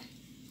நாட்டையுமே.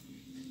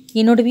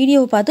 என்னோடய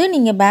வீடியோவை பார்த்து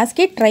நீங்கள்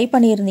பேஸ்கெட் ட்ரை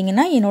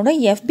பண்ணியிருந்தீங்கன்னா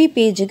என்னோடய FB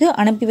பேஜுக்கு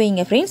அனுப்பி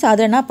வைங்க ஃப்ரெண்ட்ஸ்,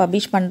 அதை நான்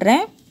பப்ளிஷ்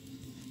பண்ணுறேன்.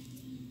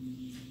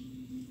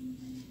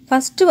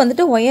 ஃபஸ்ட்டு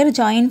வந்துட்டு ஒயர்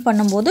ஜாயின்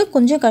பண்ணும்போது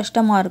கொஞ்சம்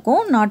கஷ்டமாக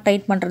இருக்கும் நாட்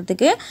டைட்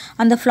பண்ணுறதுக்கு.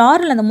 அந்த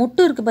ஃப்ளாரில் அந்த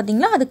முட்டு இருக்குது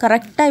பார்த்திங்களா, அது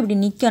கரெக்டாக இப்படி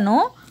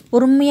நிற்கணும்.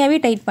 பொறுமையாகவே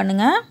டைட்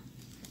பண்ணுங்கள்.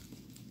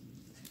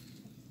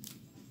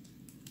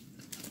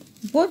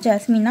 இப்போது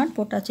ஜாஸ்மின் நாட்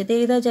போட்டாச்சு.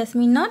 தெரியுதா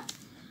ஜாஸ்மின் நாட்?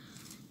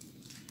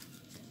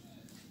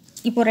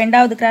 இப்போ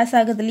 2வது கிராஸ்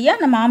ஆகுது இல்லையா,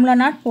 நம்ம ஆம்லா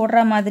நாட்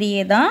போடுற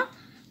மாதிரியே தான்,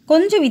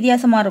 கொஞ்சம்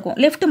வித்தியாசமாக இருக்கும்.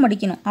 லெஃப்ட்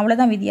மடிக்கணும்,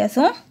 அவ்வளோதான்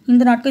வித்தியாசம்.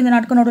 இந்த நாட்க்கும்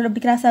நடுவில்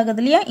இப்படி கிராஸ்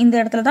ஆகுது இல்லையா, இந்த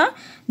இடத்துல தான்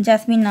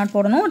ஜாஸ்மின் நாட்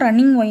போடணும்.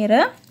 ரன்னிங்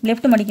ஒயரை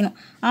லெஃப்ட் மடிக்கணும்.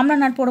 ஆம்லா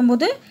நாட்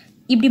போடும்போது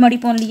இப்படி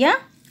மடிப்போம் இல்லையா,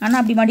 ஆனால்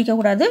அப்படி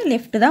மடிக்கக்கூடாது,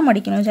 லெஃப்ட் தான்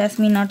மடிக்கணும்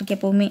ஜாஸ்மின் நாட்டுக்கு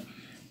எப்போவுமே.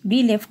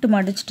 இப்படி லெஃப்ட்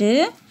மடிச்சுட்டு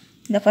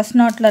இந்த ஃபஸ்ட்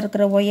நாட்டில்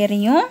இருக்கிற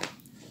ஒயரையும்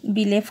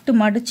இப்படி லெஃப்ட்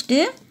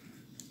மடிச்சுட்டு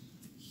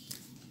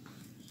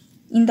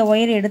இந்த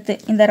ஒயரை எடுத்து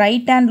இந்த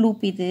ரைட் ஹேண்ட்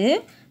லூப், இது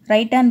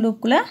right hand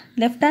லூப்புக்குள்ளே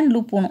left hand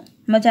loop போகணும்.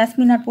 நம்ம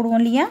ஜாஸ்மின் நாட்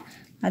போடுவோம் இல்லையா,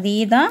 அதே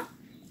தான்.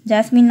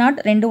 ஜாஸ்மின் நாட்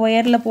 2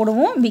 ஒயரில்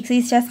போடுவோம், பிக்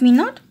சைஸ் ஜாஸ்மின்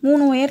நாட்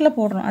 3 ஒயரில்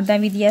போடுறோம்,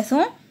 அதுதான்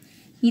வித்தியாசம்.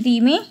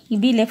 இதையுமே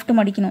இப்படி லெஃப்ட்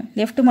மடிக்கணும்.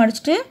 லெஃப்ட்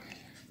மடிச்சுட்டு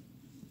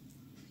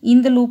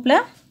இந்த லூப்பில்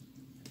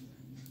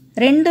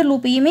 2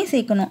 லூப்பையுமே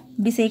சேர்க்கணும்.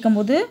 இப்படி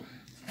சேர்க்கும்போது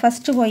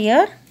ஃபஸ்ட்டு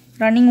ஒயர்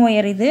ரன்னிங்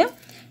ஒயர் இது,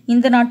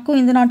 இந்த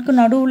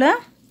நாட்க்கும் நடுவில்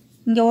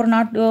இங்கே ஒரு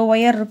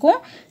ஒயர் இருக்கும்,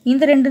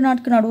 இந்த 2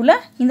 நாட்க்கு நடுவில்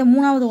இந்த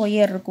 3வது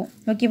ஒயர் இருக்கும்.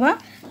 ஓகேவா,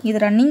 இது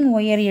ரன்னிங்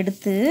ஒயர்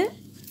எடுத்து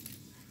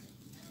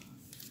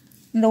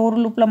இந்த ஒரு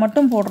லூப்பில்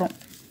மட்டும் போடுறோம்.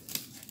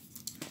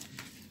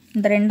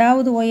 இந்த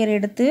 2வது ஒயர்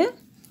எடுத்து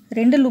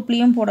 2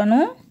 லூப்லேயும்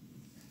போடணும்.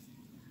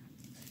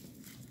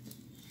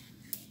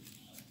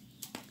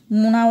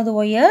 3வது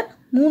ஒயர்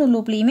 3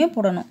 லூப்லேயுமே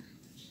போடணும்.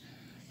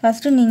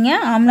 ஃபஸ்ட்டு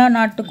நீங்கள் ஆம்லா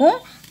நாட்டுக்கும்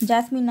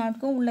ஜாஸ்மின்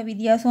நாட்டுக்கும் உள்ள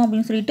வித்தியாசம்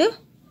அப்படின்னு சொல்லிட்டு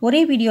ஒரே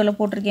வீடியோவில்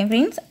போட்டிருக்கேன்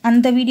ஃப்ரெண்ட்ஸ்.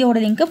 அந்த வீடியோவோட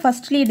லிங்க்கு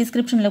ஃபஸ்ட்லேயே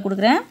டிஸ்கிரிப்ஷனில்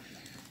கொடுக்குறேன்.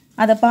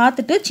 அதை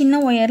பார்த்துட்டு சின்ன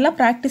ஒயரில்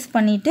ப்ராக்டிஸ்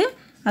பண்ணிவிட்டு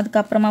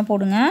அதுக்கப்புறமா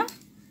போடுங்க.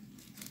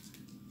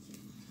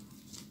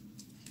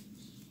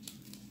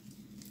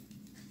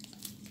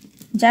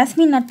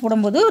 ஜாஸ்மின் நாட்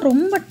போடும்போது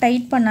ரொம்ப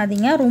டைட்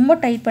பண்ணாதீங்க. ரொம்ப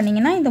டைட்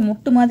பண்ணிங்கன்னா இந்த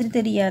முட்டு மாதிரி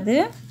தெரியாது,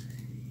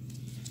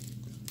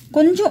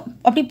 கொஞ்சம்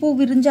அப்படி பூ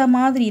விரிஞ்சா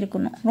மாதிரி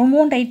இருக்கணும்.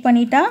 ரொம்பவும் டைட்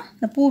பண்ணிட்டா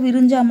இந்த பூ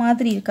விரிஞ்சா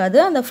மாதிரி இருக்காது.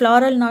 அந்த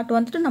ஃப்ளாரல் நாட்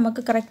வந்துட்டு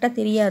நமக்கு கரெக்டாக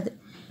தெரியாது.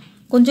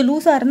 கொஞ்சம்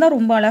லூஸாக இருந்தால்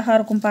ரொம்ப அழகாக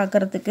இருக்கும்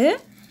பார்க்குறதுக்கு.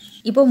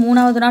 இப்போ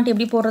 3வது நாட்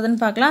எப்படி போடுறதுன்னு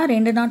பார்க்கலாம்.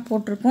 2 நாட்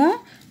போட்டிருக்கோம்.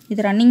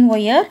 இது ரன்னிங்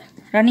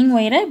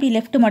ஒயரை இப்படி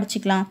லெஃப்ட்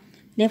மடிச்சிக்கலாம்.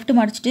 லெஃப்ட்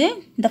மடிச்சுட்டு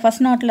இந்த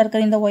ஃபஸ்ட் நாட்டில்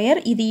இருக்கிற இந்த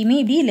ஒயர் இதையுமே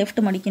இப்படி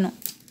லெஃப்ட் மடிக்கணும்.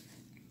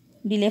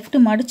 இப்படி லெஃப்ட்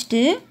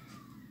மடிச்சுட்டு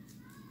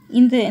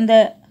இந்த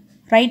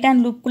ரைட்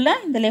ஹேண்ட் லூப்புக்குள்ளே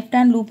இந்த லெஃப்ட்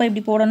ஹேண்ட் லூப்பை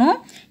இப்படி போடணும்.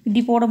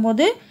 இப்படி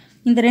போடும்போது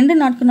இந்த 2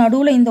 நாட்க்கு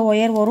நடுவில் இந்த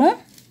ஒயர் வரும்.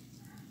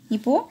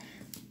 இப்போது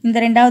இந்த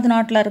ரெண்டாவது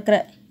நாட்ல இருக்கிற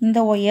இந்த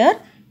ஒயர்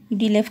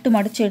இப்படி லெஃப்ட்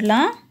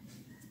மடிச்சிடலாம்.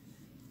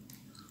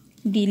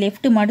 இப்படி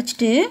லெஃப்ட்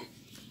மடிச்சிட்டு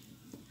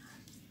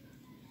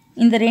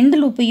இந்த ரெண்டு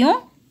லூப்பையும்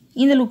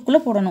இந்த லூப்புக்குள்ள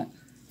போடணும்.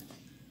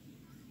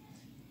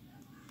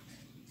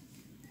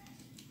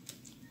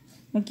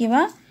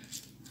 ஓகேவா?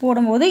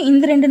 போடும்போது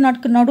இந்த ரெண்டு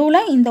நாட்க்கு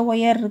நடுவில் இந்த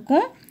ஒயர்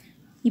இருக்கும்.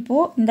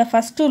 இப்போது இந்த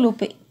ஃபஸ்ட்டு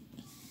லூப்பு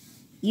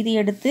இது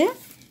எடுத்து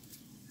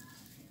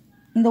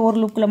இந்த ஒரு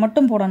லூப்புக்குள்ள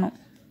மட்டும் போடணும்.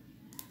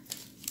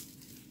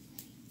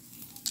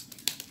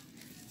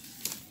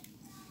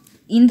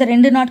 இந்த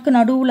ரெண்டு நாட்க்கு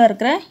நடுவில்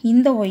இருக்கிற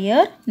இந்த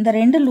ஒயர் இந்த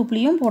ரெண்டு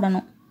லூப்லேயும்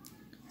போடணும்.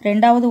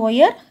 ரெண்டாவது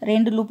ஒயர்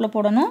ரெண்டு லூப்பில்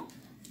போடணும்.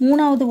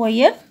 மூணாவது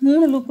ஒயர்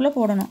மூணு லூப்பில்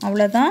போடணும்.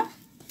 அவ்வளோதான்.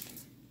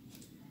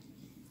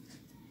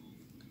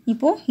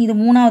 இப்போது இது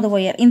மூணாவது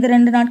ஒயர் இந்த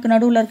ரெண்டு நாட்க்கு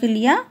நடுவில் இருக்குது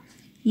இல்லையா,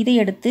 இதை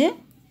எடுத்து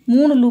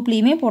மூணு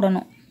லூப்லேயுமே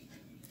போடணும்.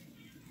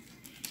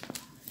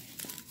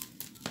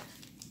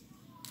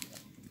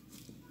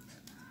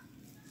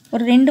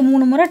 ஒரு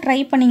 2-3 முறை ட்ரை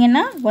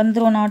பண்ணிங்கன்னா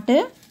வந்துடும் நாட்டு.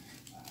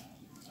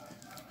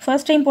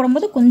 ஃபர்ஸ்ட் டைம்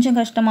போடும்போது கொஞ்சம்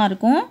கஷ்டமாக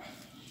இருக்கும்.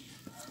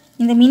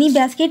 இந்த மினி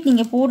பேஸ்கெட்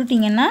நீங்கள்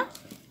போட்டுட்டிங்கன்னா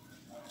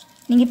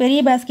நீங்கள் பெரிய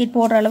பேஸ்கெட்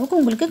போடுற அளவுக்கு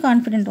உங்களுக்கு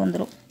கான்ஃபிடென்ட்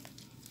வந்துடும்.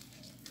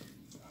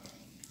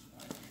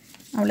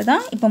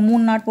 அவ்வளோதான். இப்போ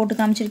 3 நாட் போட்டு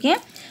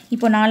காமிச்சிருக்கேன்.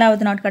 இப்போ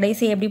 4வது நாட்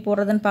கடைசி எப்படி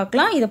போடுறதுன்னு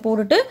பார்க்கலாம். இதை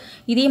போட்டுட்டு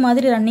இதே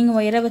மாதிரி ரன்னிங்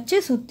ஒயரை வச்சு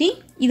சுற்றி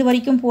இது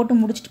வரைக்கும் போட்டு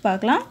முடிச்சுட்டு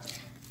பார்க்கலாம்.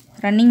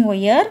 ரன்னிங்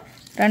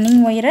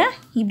ஒயரை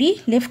இப்படி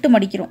லெஃப்ட்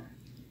மடிக்கிறோம்.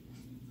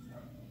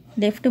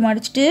 லெஃப்ட்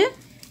மடிச்சுட்டு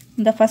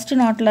இந்த ஃபஸ்ட்டு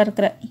நாட்டில்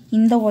இருக்கிற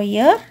இந்த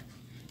ஒயர்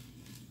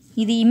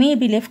இதையுமே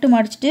இப்படி லெஃப்ட்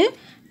மடிச்சுட்டு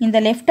இந்த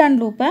லெஃப்ட் ஹேண்ட்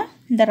லூப்பை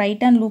இந்த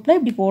ரைட் ஹேண்ட் லூப்பில்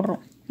இப்படி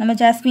போடுறோம். நம்ம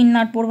ஜாஸ்மின்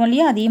நாட் போடுவோம்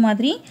இல்லையா, அதே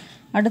மாதிரி.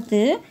 அடுத்து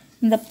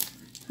இந்த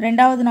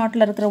ரெண்டாவது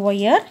நாட்டில் இருக்கிற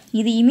ஒயர்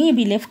இதையுமே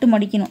இப்படி லெஃப்ட்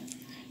மடிக்கணும்.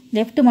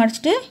 லெஃப்ட்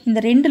மடிச்சுட்டு இந்த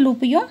ரெண்டு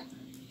லூப்பையும்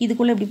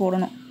இதுக்குள்ளே இப்படி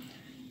போடணும்.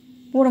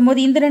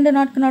 போடும்போது இந்த ரெண்டு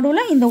நாட்க்கு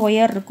நடுவில் இந்த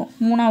ஒயர் இருக்கும்.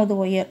 மூணாவது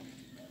ஒயர்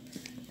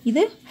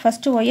இது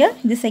ஃபஸ்ட்டு ஒயர்,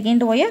 இது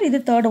செகண்ட் ஒயர், இது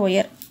third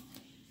wire.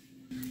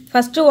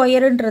 First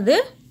ஒயருன்றது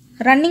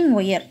running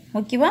wire.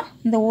 ஓகேவா?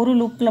 இந்த ஒரு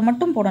லூப்பில்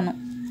மட்டும் போடணும்.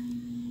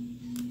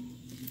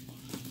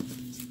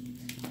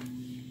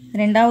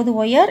 ரெண்டாவது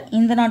ஒயர்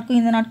இந்த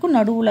நாட்க்கும்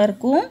நடுவில்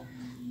இருக்கும்.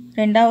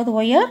 ரெண்டாவது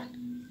ஒயர்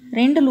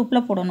ரெண்டு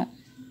லூப்பில் போடணும்.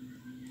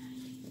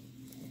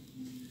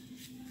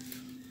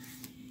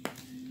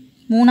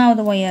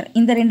 மூணாவது ஒயர்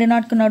இந்த ரெண்டு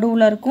நாட்க்கு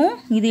நடுவில் இருக்கும்.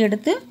 இது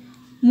எடுத்து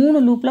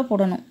 3 லூப்பில்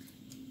போடணும்.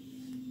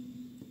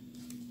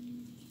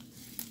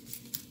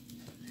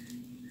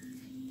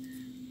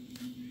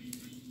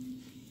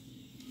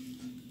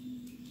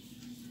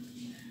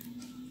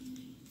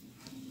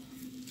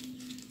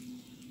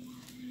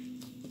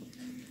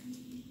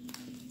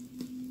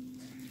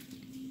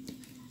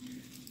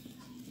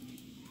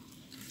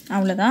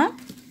 அவ்வளோதான்.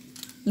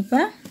 இப்போ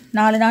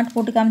 4 நாட்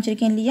போட்டு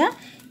காமிச்சிருக்கேன் இல்லையா,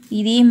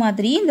 இதே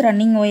மாதிரி இந்த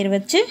ரன்னிங் ஒயர்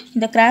வச்சு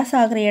இந்த கிராஸ்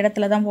ஆகிற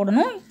இடத்துல தான்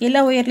போடணும்.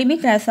 எல்லா ஒயர்லேயுமே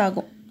கிராஸ்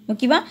ஆகும்.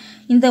 ஓகேவா?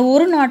 இந்த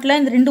ஒரு நாட்டில்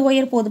இந்த 2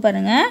 ஒயர் போது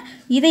பாருங்கள்.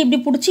 இதை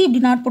இப்படி பிடிச்சி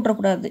இப்படி நாட்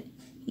போட்டுறக்கூடாது.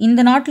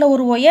 இந்த நாட்டில்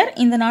ஒரு ஒயர்,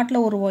 இந்த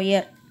நாட்டில் ஒரு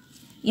ஒயர்,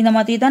 இந்த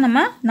மாதிரி தான்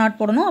நம்ம நாட்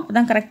போடணும். அப்போ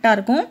தான் கரெக்டாக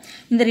இருக்கும்.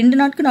 இந்த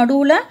 2 நாட்க்கு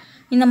நடுவில்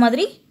இந்த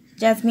மாதிரி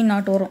ஜாஸ்மின்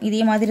நாட் வரும். இதே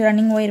மாதிரி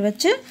ரன்னிங் ஒயர்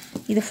வச்சு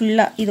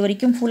இது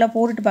வரைக்கும் ஃபுல்லாக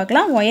போட்டுட்டு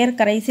பார்க்கலாம். ஒயர்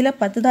கடைசியில்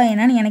பத்துதா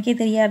என்னன்னு எனக்கே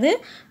தெரியாது.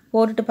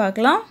 போட்டுட்டு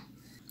பார்க்கலாம்.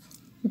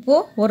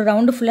 இப்போது ஒரு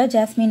ரவுண்டு ஃபுல்லாக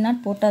ஜாஸ்மின்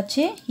நாட்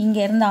போட்டாச்சு.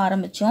 இங்கேருந்து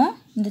ஆரம்பித்தோம்.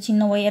 இந்த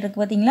சின்ன ஒயர்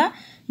இருக்குது பார்த்திங்களா,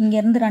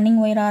 இங்கேருந்து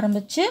ரன்னிங் ஒயர்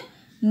ஆரம்பித்து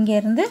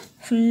இங்கேருந்து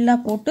ஃபுல்லாக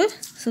போட்டு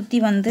சுற்றி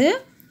வந்து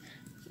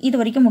இது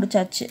வரைக்கும்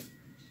முடிச்சாச்சு.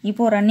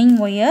 இப்போது ரன்னிங்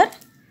ஒயர்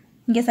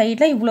இங்கே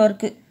சைடில் இவ்வளோ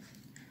இருக்குது.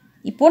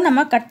 இப்போது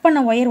நம்ம கட் பண்ண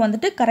ஒயர்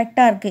வந்துட்டு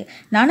கரெக்டாக இருக்குது.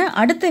 நான்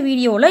அடுத்த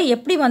வீடியோவில்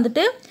எப்படி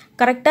வந்துட்டு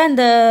கரெக்டாக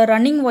இந்த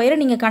ரன்னிங் ஒயரை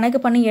நீங்கள் கணக்கு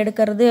பண்ணி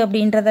எடுக்கிறது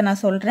அப்படின்றத நான்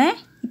சொல்கிறேன்.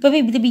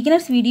 இப்போவே இது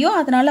பிகினர்ஸ் வீடியோ,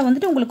 அதனால்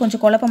வந்துட்டு உங்களுக்கு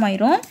கொஞ்சம்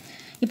குழப்பமாயிரும்.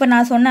 இப்போ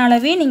நான் சொன்ன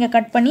அளவே நீங்கள்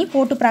கட் பண்ணி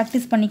போட்டு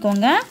ப்ராக்டிஸ்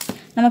பண்ணிக்கோங்க.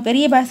 நம்ம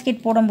பெரிய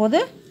பேஸ்கெட் போடும்போது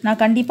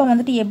நான் கண்டிப்பாக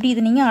வந்துட்டு எப்படி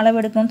இது நீங்கள் அளவு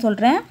எடுக்கணும்னு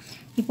சொல்கிறேன்.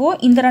 இப்போது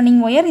இந்த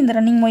ரன்னிங்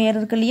ஒயர்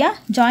இருக்கு இல்லையா,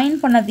 ஜாயின்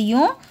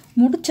பண்ணதையும்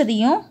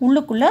முடித்ததையும்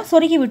உள்ளுக்குள்ளே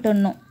சொருகி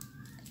விட்டுடணும்.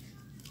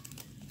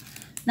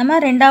 நம்ம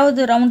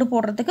ரெண்டாவது ரவுண்டு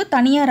போடுறதுக்கு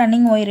தனியாக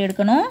ரன்னிங் ஒயர்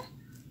எடுக்கணும்.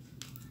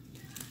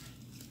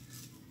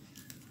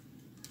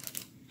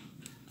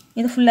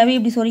 இது ஃபுல்லாகவே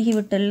இப்படி சொருகி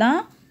விட்டுடலாம்.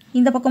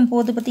 இந்த பக்கம்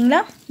போகுது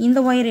பார்த்திங்களா, இந்த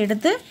ஒயர்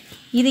எடுத்து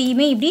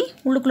இதையுமே இப்படி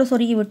உள்ளுக்குள்ளே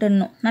சொருகி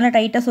விட்டுடணும். நல்லா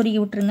டைட்டாக சொருகி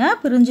விட்டுருங்க,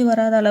 பிரிஞ்சு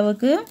வராத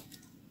அளவுக்கு.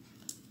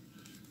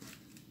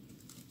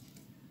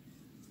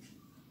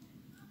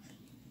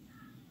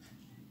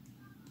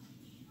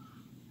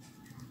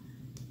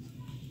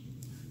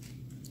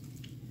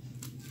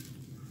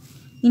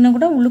 இன்னும்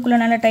கூட உள்ளுக்குள்ளே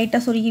நல்லா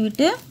டைட்டாக சொருகி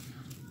விட்டு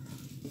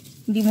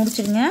இப்படி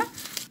முடிச்சிடுங்க.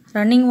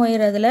 ரன்னிங்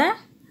ஒயர் அதில்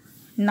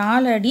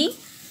 4 அடி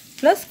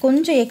ப்ளஸ்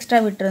கொஞ்சம் எக்ஸ்ட்ரா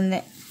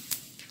விட்டுருந்தேன்.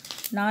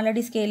 4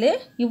 அடி ஸ்கேலு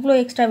இவ்வளோ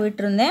எக்ஸ்ட்ரா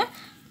விட்டுருந்தேன்.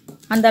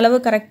 அந்த அளவு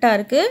கரெக்டாக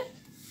இருக்குது.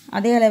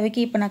 அதே அளவுக்கு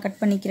இப்போ நான்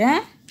கட் பண்ணிக்கிறேன்.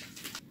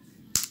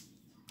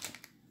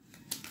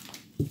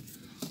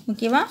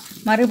 ஓகேவா?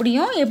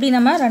 மறுபடியும் எப்படி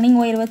நம்ம ரன்னிங்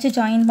ஒயர் வச்சு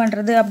ஜாயின்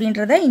பண்ணுறது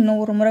அப்படின்றத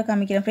இன்னும் ஒரு முறை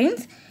காமிக்கிறேன்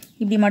ஃப்ரெண்ட்ஸ்.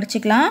 இப்படி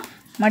மடிச்சுக்கலாம்.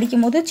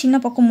 மடிக்கும் போது சின்ன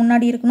பக்கம்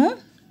முன்னாடி இருக்கணும்,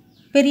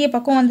 பெரிய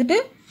பக்கம் வந்துட்டு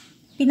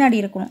பின்னாடி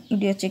இருக்கணும்.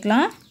 இப்படி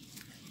வச்சுக்கலாம்.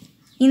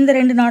 இந்த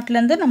 2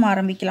 நாட்லேருந்து நம்ம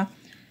ஆரம்பிக்கலாம்.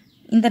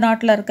 இந்த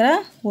நாட்டில் இருக்கிற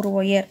ஒரு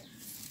ஒயர்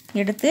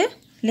எடுத்து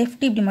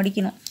லெஃப்ட் இப்படி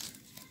மடிக்கணும்.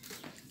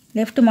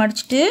 லெஃப்ட்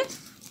மடிச்சுட்டு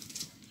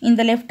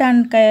இந்த லெஃப்ட்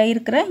ஹேண்ட்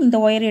இருக்கிற இந்த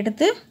ஒயர்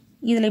எடுத்து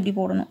இதில் இப்படி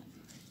போடணும்.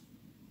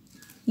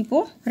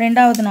 இப்போது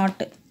 2வது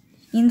நாட்டு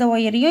இந்த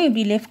ஒயரையும்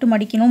இப்படி லெஃப்ட்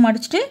மடிக்கணும்.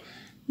 மடிச்சுட்டு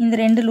இந்த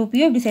 2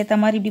 லூப்பையும் இப்படி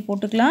சேர்த்த மாதிரி இப்படி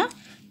போட்டுக்கலாம்.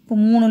 இப்போ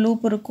 3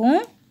 லூப் இருக்கும்.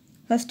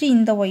 ஃபஸ்ட்டு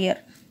இந்த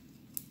ஒயர்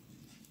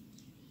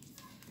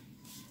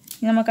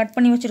நம்ம கட்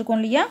பண்ணி வச்சுருக்கோம்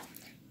இல்லையா,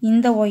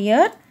 இந்த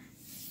ஒயர்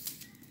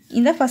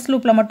இந்த ஃபஸ்ட்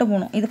லூப்பில் மட்டும்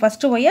போகணும். இது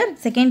ஃபஸ்ட்டு ஒயர்,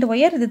 செகண்ட்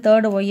ஒயர், இது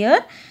தேர்டு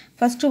ஒயர்.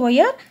 ஃபஸ்ட்டு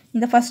ஒயர்,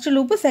 இந்த first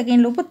loop,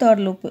 second loop,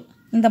 third loop.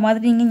 இந்த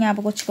மாதிரி நீங்கள்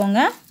ஞாபகம் வச்சுக்கோங்க.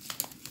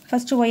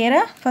 ஃபஸ்ட்டு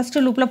ஒயரை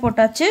ஃபஸ்ட்டு லூப்பில்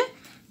போட்டாச்சு.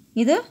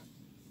 இது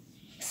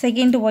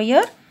second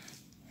wire,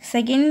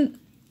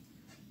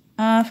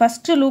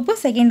 first loop,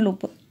 second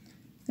loop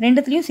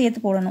ரெண்டுத்துலேயும் சேர்த்து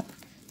போடணும்.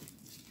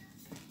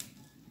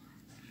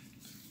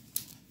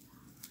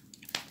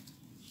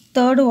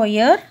 தேர்டு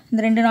ஒயர் இந்த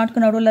 2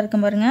 நாட்டுக்கு நடுவில் இருக்க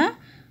பாருங்கள்.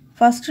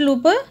 First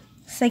loop,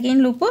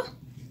 second loop,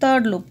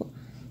 third loop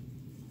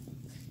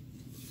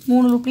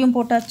 3 லூப்லையும்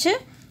போட்டாச்சு.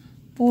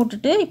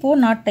 போட்டுட்டு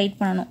இப்போது நாட் டைட்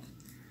பண்ணணும்.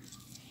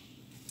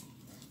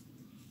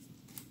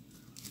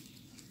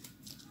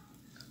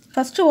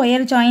 ஃபஸ்ட்டு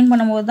ஒயர் ஜாயின்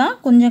பண்ணும்போது தான்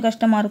கொஞ்சம்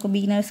கஷ்டமாக இருக்கும்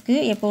பிகினர்ஸ்க்கு.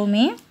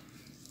 எப்போவுமே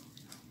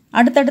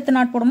அடுத்தடுத்த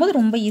நாட் போடும்போது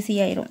ரொம்ப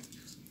ஈஸியாயிரும்.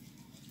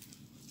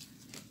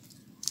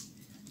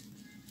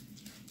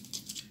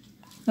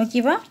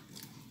 ஓகேவா?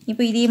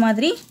 இப்போ இதே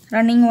மாதிரி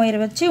ரன்னிங் ஒயரை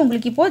வச்சு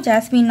உங்களுக்கு இப்போது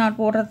ஜாஸ்மின் நாட்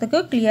போடுறதுக்கு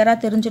கிளியராக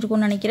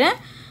தெரிஞ்சிருக்கும்னு நினைக்கிறேன்.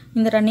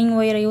 இந்த ரன்னிங்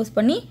ஒயரை யூஸ்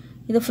பண்ணி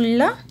இது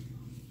ஃபுல்லாக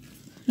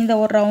இந்த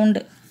ஒரு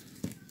ரவுண்டு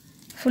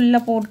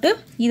ஃபுல்லாக போட்டு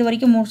இது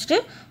வரைக்கும் முடிச்சுட்டு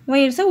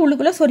ஒயர்ஸை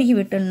உள்ளுக்குள்ளே சொருகி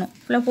விட்டுடணும்.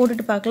 ஃபுல்லாக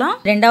போட்டுட்டு பார்க்கலாம்.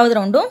 2வது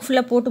ரவுண்டும்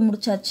ஃபுல்லாக போட்டு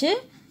முடிச்சாச்சு.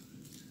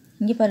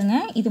 இங்கே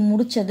பாருங்கள், இது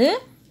முடித்தது,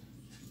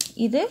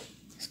 இது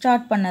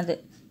ஸ்டார்ட் பண்ணது.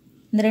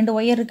 இந்த 2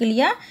 ஒயர் இருக்கு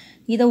இல்லையா,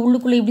 இதை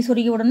உள்ளுக்குள்ளே இப்படி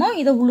சொருகி விடணும்,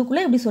 இதை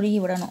உள்ளுக்குள்ளே இப்படி சொருகி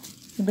விடணும்.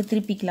 இப்படி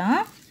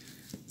திருப்பிக்கலாம்.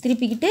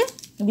 திருப்பிக்கிட்டு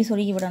இப்படி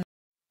சொருகி விடணும்.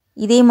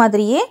 இதே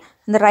மாதிரியே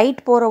இந்த ரைட்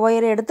போகிற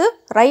ஒயரை எடுத்து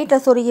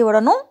ரைட்டில் சொருகி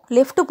விடணும்.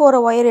 லெஃப்ட் போகிற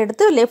ஒயரை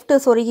எடுத்து லெஃப்ட்டு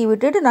சொருகி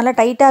விட்டுட்டு நல்லா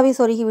டைட்டாகவே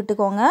சொருகி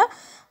விட்டுக்கோங்க.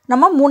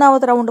 நம்ம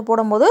 3வது ரவுண்டு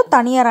போடும்போது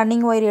தனியாக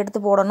ரன்னிங் ஒயர் எடுத்து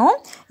போடணும்.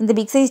 இந்த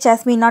big size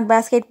jasmine not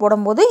basket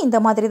போடும்போது இந்த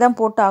மாதிரி தான்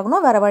போட்டு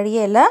ஆகணும், வேறு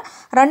வழியே இல்லை.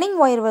 ரன்னிங்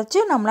ஒயர்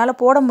வச்சு நம்மளால்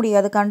போட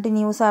முடியாது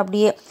கண்டினியூஸாக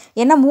அப்படியே.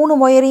 ஏன்னா 3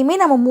 ஒயரையுமே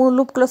நம்ம 3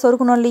 லூப்புக்குள்ளே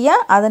சொருக்கணும் இல்லையா,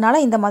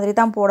 அதனால் இந்த மாதிரி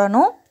தான்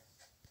போடணும்.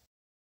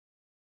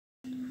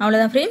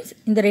 அவ்வளோதான் ஃப்ரெண்ட்ஸ்,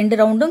 இந்த 2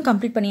 ரவுண்டும்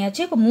கம்ப்ளீட்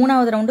பண்ணியாச்சு. இப்போ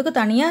 3வது ரவுண்டுக்கு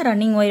தனியாக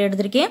ரன்னிங் ஒயர்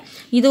எடுத்திருக்கேன்.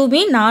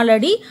 இதுவுமே 4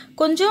 அடி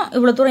கொஞ்சம்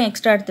இவ்வளோ தூரம்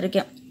எக்ஸ்ட்ரா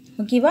எடுத்திருக்கேன்.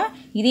 ஓகேவா?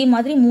 இதே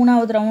மாதிரி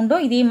 3வது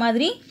ரவுண்டும் இதே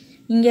மாதிரி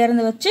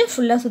இங்கேருந்து வச்சு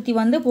ஃபுல்லாக சுற்றி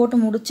வந்து போட்டு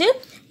முடிச்சு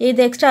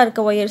இது எக்ஸ்ட்ரா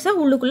இருக்க ஒயர்ஸை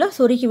உள்ளுக்குள்ளே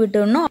சொருகி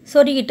விட்டுடணும்.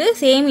 சொருகிட்டு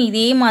சேம்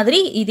இதே மாதிரி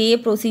இதே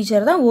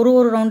ப்ரொசீஜர் தான் ஒரு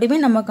ரவுண்டுமே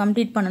நம்ம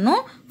கம்ப்ளீட்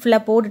பண்ணணும்.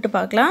 ஃபுல்லாக போட்டுட்டு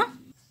பார்க்கலாம்.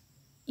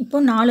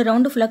 இப்போது 4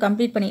 ரவுண்டு ஃபுல்லாக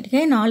கம்ப்ளீட்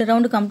பண்ணியிருக்கேன். 4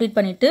 ரவுண்டு கம்ப்ளீட்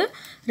பண்ணிவிட்டு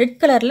ரெட்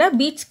கலரில்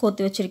பீட்ஸ்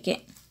கோத்து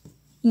வச்சுருக்கேன்.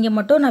 இங்கே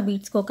மட்டும் நான்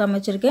பீட்ஸ் கோக்காமல்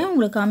வச்சுருக்கேன்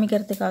உங்களுக்கு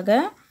காமிக்கிறதுக்காக.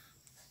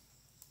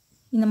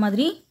 இந்த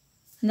மாதிரி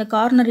இந்த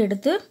கார்னர்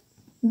எடுத்து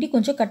இப்படி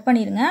கொஞ்சம் கட்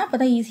பண்ணிடுங்க. அப்போ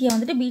தான் ஈஸியாக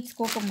வந்துட்டு பீட்ஸ்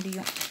கோக்க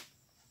முடியும்.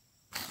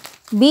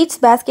 பீட்ஸ்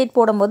பேஸ்கெட்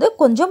போடும்போது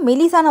கொஞ்சம்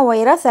மெலிசான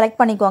ஒயராக செலக்ட்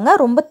பண்ணிக்கோங்க.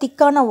 ரொம்ப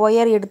திக்கான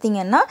ஒயர்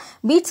எடுத்திங்கன்னா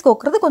பீட்ஸ்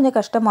கோக்கிறது கொஞ்சம்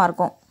கஷ்டமாக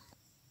இருக்கும்.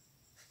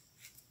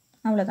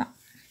 அவ்வளோதான்,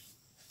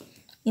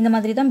 இந்த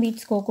மாதிரி தான்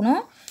பீட்ஸ்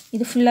கோக்கணும்.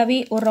 இது ஃபுல்லாகவே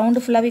ஒரு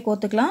ரவுண்டு ஃபுல்லாகவே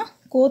கோத்துக்கலாம்.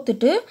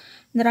 கோத்துட்டு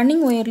இந்த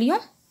ரன்னிங்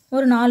ஒயர்லேயும்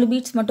ஒரு 4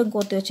 பீட்ஸ் மட்டும்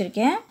கோத்து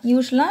வச்சுருக்கேன்.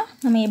 யூஸ்வலாக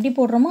நம்ம எப்படி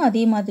போடுறோமோ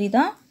அதே மாதிரி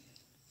தான்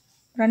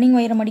ரன்னிங்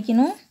ஒயரை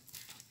மடிக்கணும்.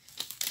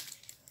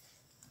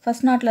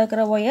 ஃபஸ்ட் நாட்டில்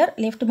இருக்கிற ஒயர்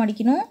லெஃப்ட்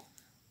மடிக்கணும்.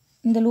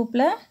 இந்த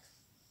லூப்பில்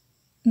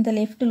இந்த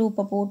லெஃப்ட்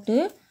லூப்பை போட்டு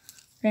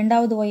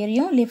 2வது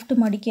ஒயரையும் லெஃப்ட்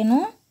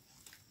மடிக்கணும்.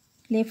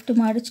 லெஃப்ட்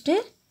மடிச்சுட்டு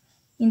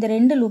இந்த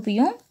 2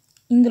 லூப்பையும்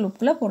இந்த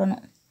லூப்பில்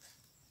போடணும்.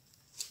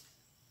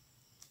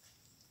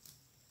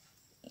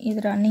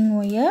 இது ரன்னிங்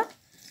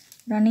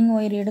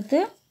ஒயர் எடுத்து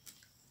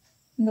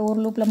இந்த ஒரு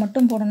லூப்பில்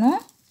மட்டும் போடணும்.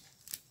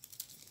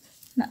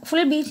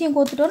 ஃபுல் பீட்ஸையும்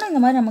கோத்துட்டோன்னா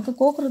இந்த மாதிரி நமக்கு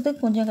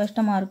கோக்குறதுக்கு கொஞ்சம்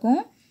கஷ்டமாக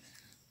இருக்கும்.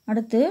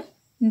 அடுத்து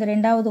இந்த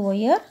 2வது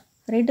ஒயர்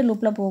ரெட்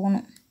லூப்பில்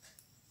போகணும்.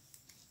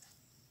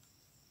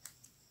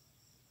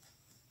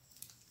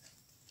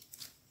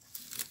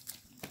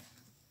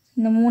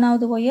 இந்த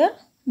 3வது ஒயர்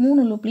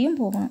 3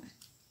 லூப்லேயும் போகணும்.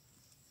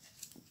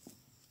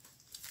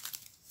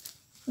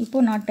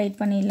 இப்போது நாட்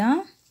டைட்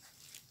பண்ணிடலாம்.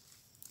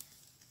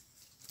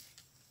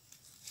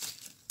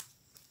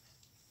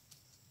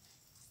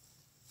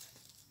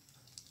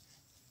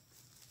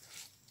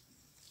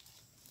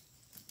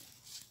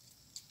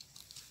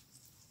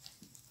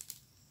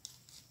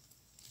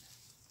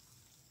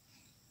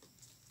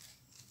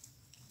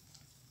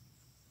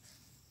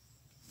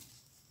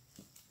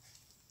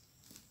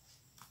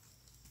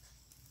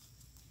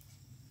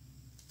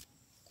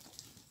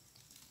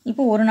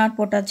 இப்போ ஒரு நாட்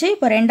போட்டாச்சு.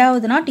 இப்போ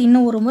 2வது நாட்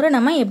இன்னும் ஒரு முறை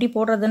நம்ம எப்படி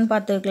போடுறதுன்னு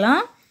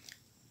பார்த்துக்கலாம்.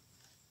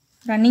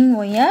 ரன்னிங்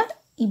ஒயர்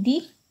இப்படி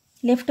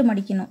லெஃப்ட்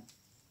மடிக்கணும்.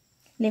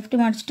 லெஃப்ட்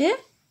மடிச்சுட்டு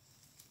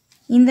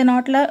இந்த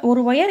நாட்டில்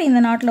ஒரு ஒயர்,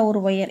 இந்த நாட்டில்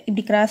ஒரு ஒயர்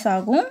இப்படி கிராஸ்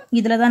ஆகும்.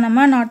 இதில் தான்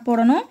நம்ம நாட்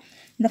போடணும்.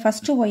 இந்த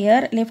ஃபஸ்ட்டு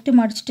ஒயர் லெஃப்ட்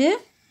மடிச்சிட்டு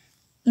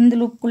இந்த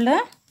லூப்புக்குள்ளே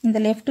இந்த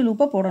லெஃப்ட்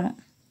லூப்பை போடணும்.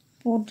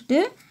 போட்டுட்டு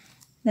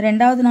இந்த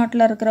ரெண்டாவது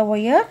நாட்டில் இருக்கிற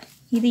ஒயர்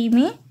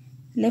இதையுமே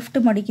லெஃப்ட்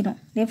மடிக்கணும்.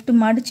 லெஃப்ட்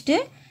மடிச்சிட்டு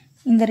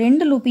இந்த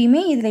ரெண்டு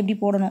லூப்பையுமே இதில் இப்படி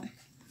போடணும்.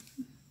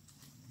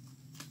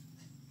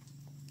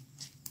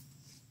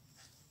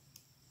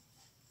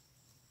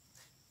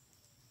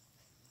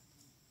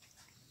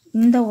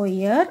 இந்த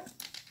ஒயர்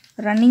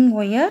ரன்னிங்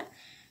ஒயர்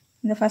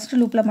இந்த ஃபஸ்ட்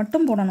லூப்பில்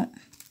மட்டும் போடணும்.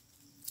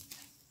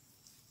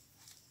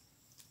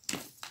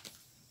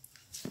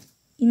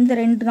 இந்த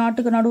ரெண்டு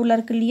நாட்டுக்கு நடுவில்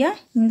இருக்கு இல்லையா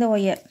இந்த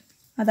ஒயர்,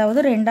 அதாவது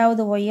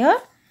ரெண்டாவது ஒயர்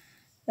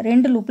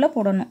ரெண்டு லூப்பில்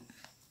போடணும்.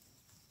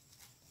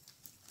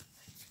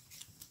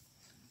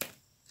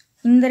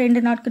 இந்த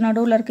ரெண்டு நாட்டுக்கு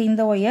நடுவில் இருக்க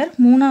இந்த ஒயர்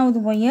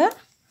மூணாவது ஒயர்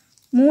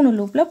 3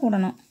 லூப்பில்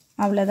போடணும்.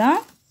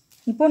 அவ்வளோதான்.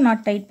 இப்போது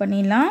நாட் டைட்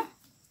பண்ணிடலாம்.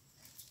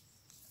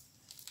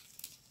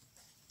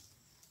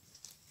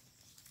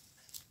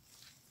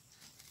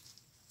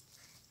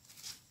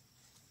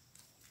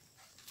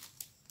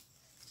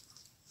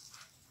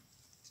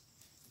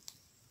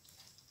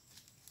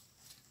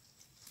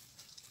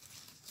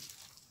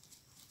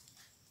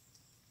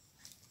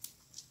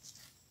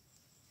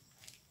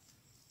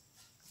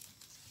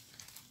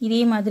 இதே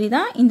மாதிரி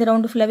தான் இந்த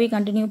ரவுண்டு ஃபுல்லாகவே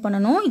கண்டினியூ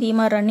பண்ணணும். இதே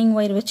மாதிரி ரன்னிங்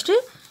ஒயர் வச்சுட்டு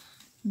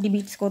இப்படி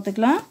பீட்ஸ்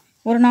கோத்துக்கலாம்.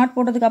 ஒரு நாட்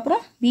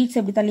போட்டதுக்கப்புறம் பீட்ஸ்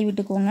எப்படி தள்ளி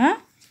விட்டுக்கோங்க.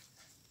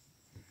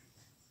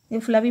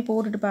 இது ஃபுல்லாகவே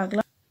போட்டுட்டு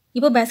பார்க்கலாம்.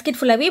 இப்போ பேஸ்கெட்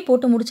ஃபுல்லாகவே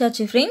போட்டு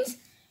முடிச்சாச்சு ஃப்ரெண்ட்ஸ்.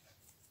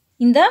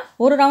 இந்த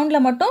ஒரு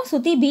ரவுண்டில் மட்டும்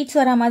சுற்றி பீட்ஸ்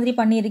வர மாதிரி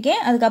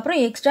பண்ணியிருக்கேன்.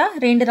 அதுக்கப்புறம் எக்ஸ்ட்ரா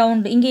 2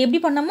 ரவுண்டு இங்கே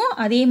எப்படி பண்ணமோ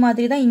அதே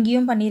மாதிரி தான்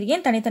இங்கேயும்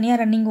பண்ணியிருக்கேன்.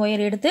 தனித்தனியாக ரன்னிங்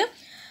ஒயர் எடுத்து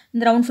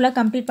இந்த ரவுண்ட் ஃபுல்லாக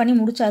கம்ப்ளீட் பண்ணி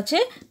முடிச்சாச்சு.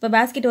 இப்போ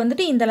பேஸ்கெட்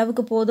வந்துட்டு இந்த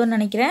அளவுக்கு போதும்னு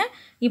நினைக்கிறேன்.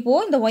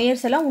 இப்போது இந்த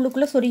ஒயர்ஸ் எல்லாம்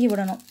உள்ளுக்குள்ளே சொருகி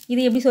விடணும்.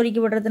 இது எப்படி சொருகி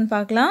விடுறதுன்னு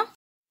பார்க்கலாம்.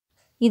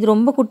 இது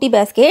ரொம்ப குட்டி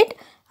பேஸ்கெட்,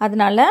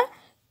 அதனால்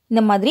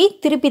இந்த மாதிரி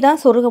திருப்பி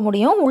தான் சொருக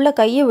முடியும். உள்ளே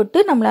கையை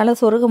விட்டு நம்மளால்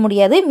சொருக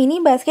முடியாது. மினி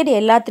பேஸ்கெட்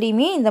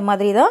எல்லாத்துலேயுமே இந்த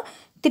மாதிரி தான்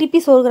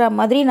திருப்பி சொருகிற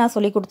மாதிரி நான்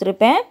சொல்லி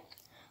கொடுத்துருப்பேன்.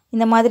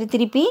 இந்த மாதிரி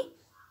திருப்பி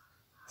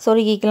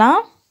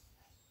சொருகிக்கலாம்.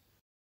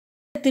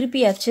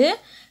 திருப்பியாச்சு.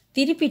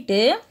 திருப்பிட்டு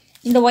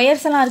இந்த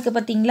ஒயர்ஸ் எல்லாம் இருக்குது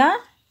பார்த்தீங்களா,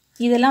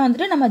 இதெல்லாம்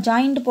வந்துட்டு நம்ம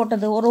ஜாயிண்ட்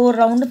போட்டது ஒரு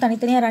ரவுண்டு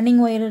தனித்தனியாக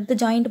ரன்னிங் ஒயர் எடுத்து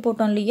ஜாயிண்ட்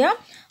போட்டோம் இல்லையா,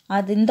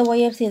 அது இந்த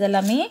ஒயர்ஸ்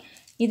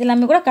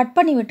இதெல்லாமே கூட கட்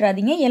பண்ணி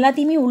விட்டுறாதீங்க.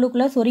 எல்லாத்தையுமே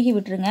உள்ளுக்குள்ளே சொருகி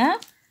விட்டுருங்க.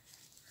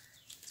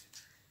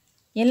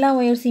 எல்லா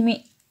ஒயர்ஸையுமே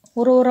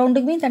ஒரு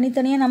ரவுண்டுக்குமே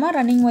தனித்தனியாக நம்ம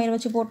ரன்னிங் ஒயர்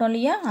வச்சு போட்டோம்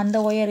இல்லையா, அந்த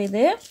ஒயர்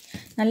இது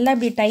நல்லா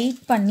இப்படி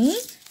டைட் பண்ணி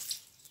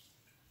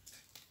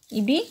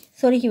இப்படி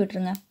சொருகி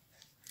விட்டுருங்க.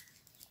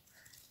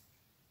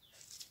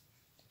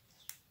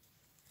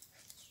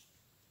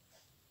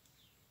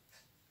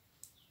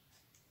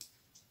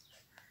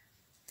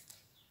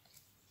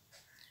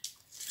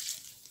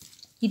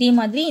 இதே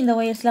மாதிரி இந்த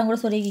ஒயர்ஸ்லாம் கூட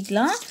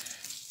சொருகிக்கலாம்.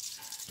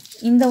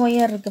 இந்த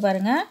ஒயர் இருக்குது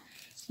பாருங்கள்,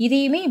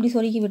 இதையுமே இப்படி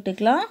சொருகி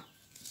விட்டுக்கலாம்.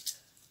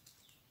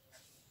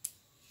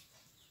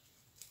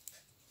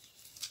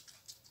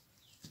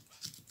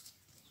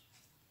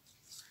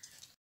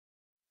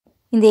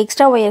 இந்த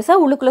எக்ஸ்ட்ரா ஒயர்ஸை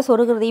உள்ளுக்குள்ளே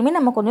சொருகிறதையுமே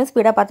நம்ம கொஞ்சம்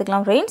ஸ்பீடாக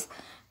பார்த்துக்கலாம் ஃப்ரெண்ட்ஸ்.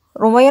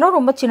 ஒயரும்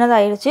ரொம்ப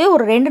சின்னதாகிடுச்சு.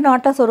 ஒரு 2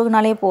 நாட்டாக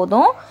சொருகினாலே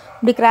போதும்.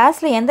 இப்படி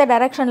கிராஸில் எந்த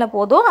டைரெக்ஷனில்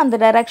போதோ அந்த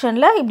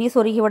டைரெக்ஷனில் இப்படி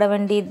சொருகி விட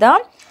வேண்டியது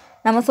தான்.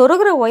 நம்ம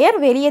சொருகிற ஒயர்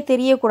வெளியே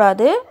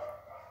தெரியக்கூடாது.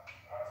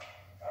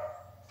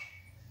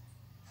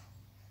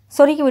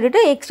 சொருகி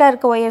விட்டுட்டு எக்ஸ்ட்ரா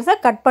இருக்க ஒயர்ஸை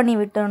கட் பண்ணி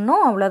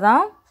விட்டுடணும்.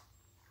 அவ்வளோதான்.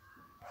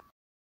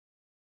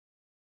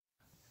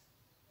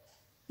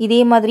 இதே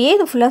மாதிரியே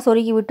இது ஃபுல்லாக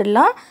சொருகி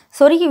விட்டுடலாம்.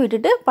 சொருகி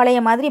விட்டுட்டு பழைய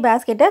மாதிரி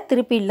பேஸ்கெட்டை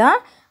திருப்பிடலாம்.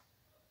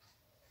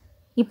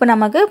 இப்போ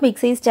நமக்கு big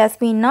size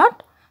jasmine not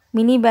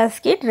mini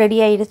basket ready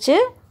ஆயிடுச்சு.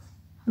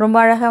 ரொம்ப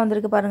அழகாக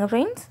வந்திருக்கு பாருங்கள்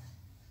ஃப்ரெண்ட்ஸ்.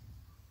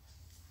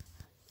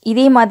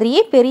 இதே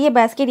மாதிரியே பெரிய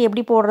பேஸ்கெட்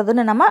எப்படி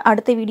போடுறதுன்னு நம்ம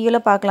அடுத்த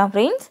வீடியோவில் பார்க்கலாம்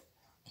ஃப்ரெண்ட்ஸ்.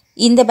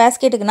 இந்த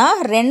பேஸ்கெட்டுக்கு நான்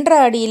 2.5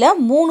 அடியில்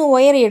 3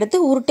 ஒயர் எடுத்து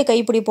உருட்டு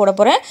கைப்பிடி போட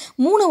போகிறேன்.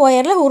 3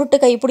 ஒயரில் உருட்டு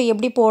கைப்பிடி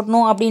எப்படி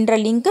போடணும் அப்படின்ற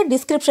லிங்க்கு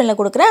டிஸ்கிரிப்ஷனில்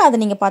கொடுக்குறேன், அதை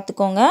நீங்கள்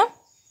பார்த்துக்கோங்க.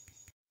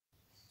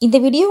 இந்த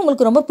வீடியோ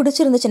உங்களுக்கு ரொம்ப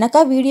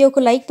பிடிச்சிருந்துச்சுனாக்கா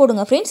வீடியோவுக்கு லைக்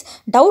போடுங்க ஃப்ரெண்ட்ஸ்.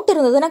 டவுட்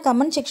இருந்ததுன்னா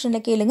கமெண்ட்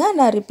செக்ஷனில் கேளுங்க,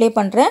 நான் ரிப்ளை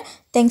பண்ணுறேன்.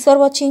 தேங்க்ஸ்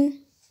ஃபார் வாட்சிங்.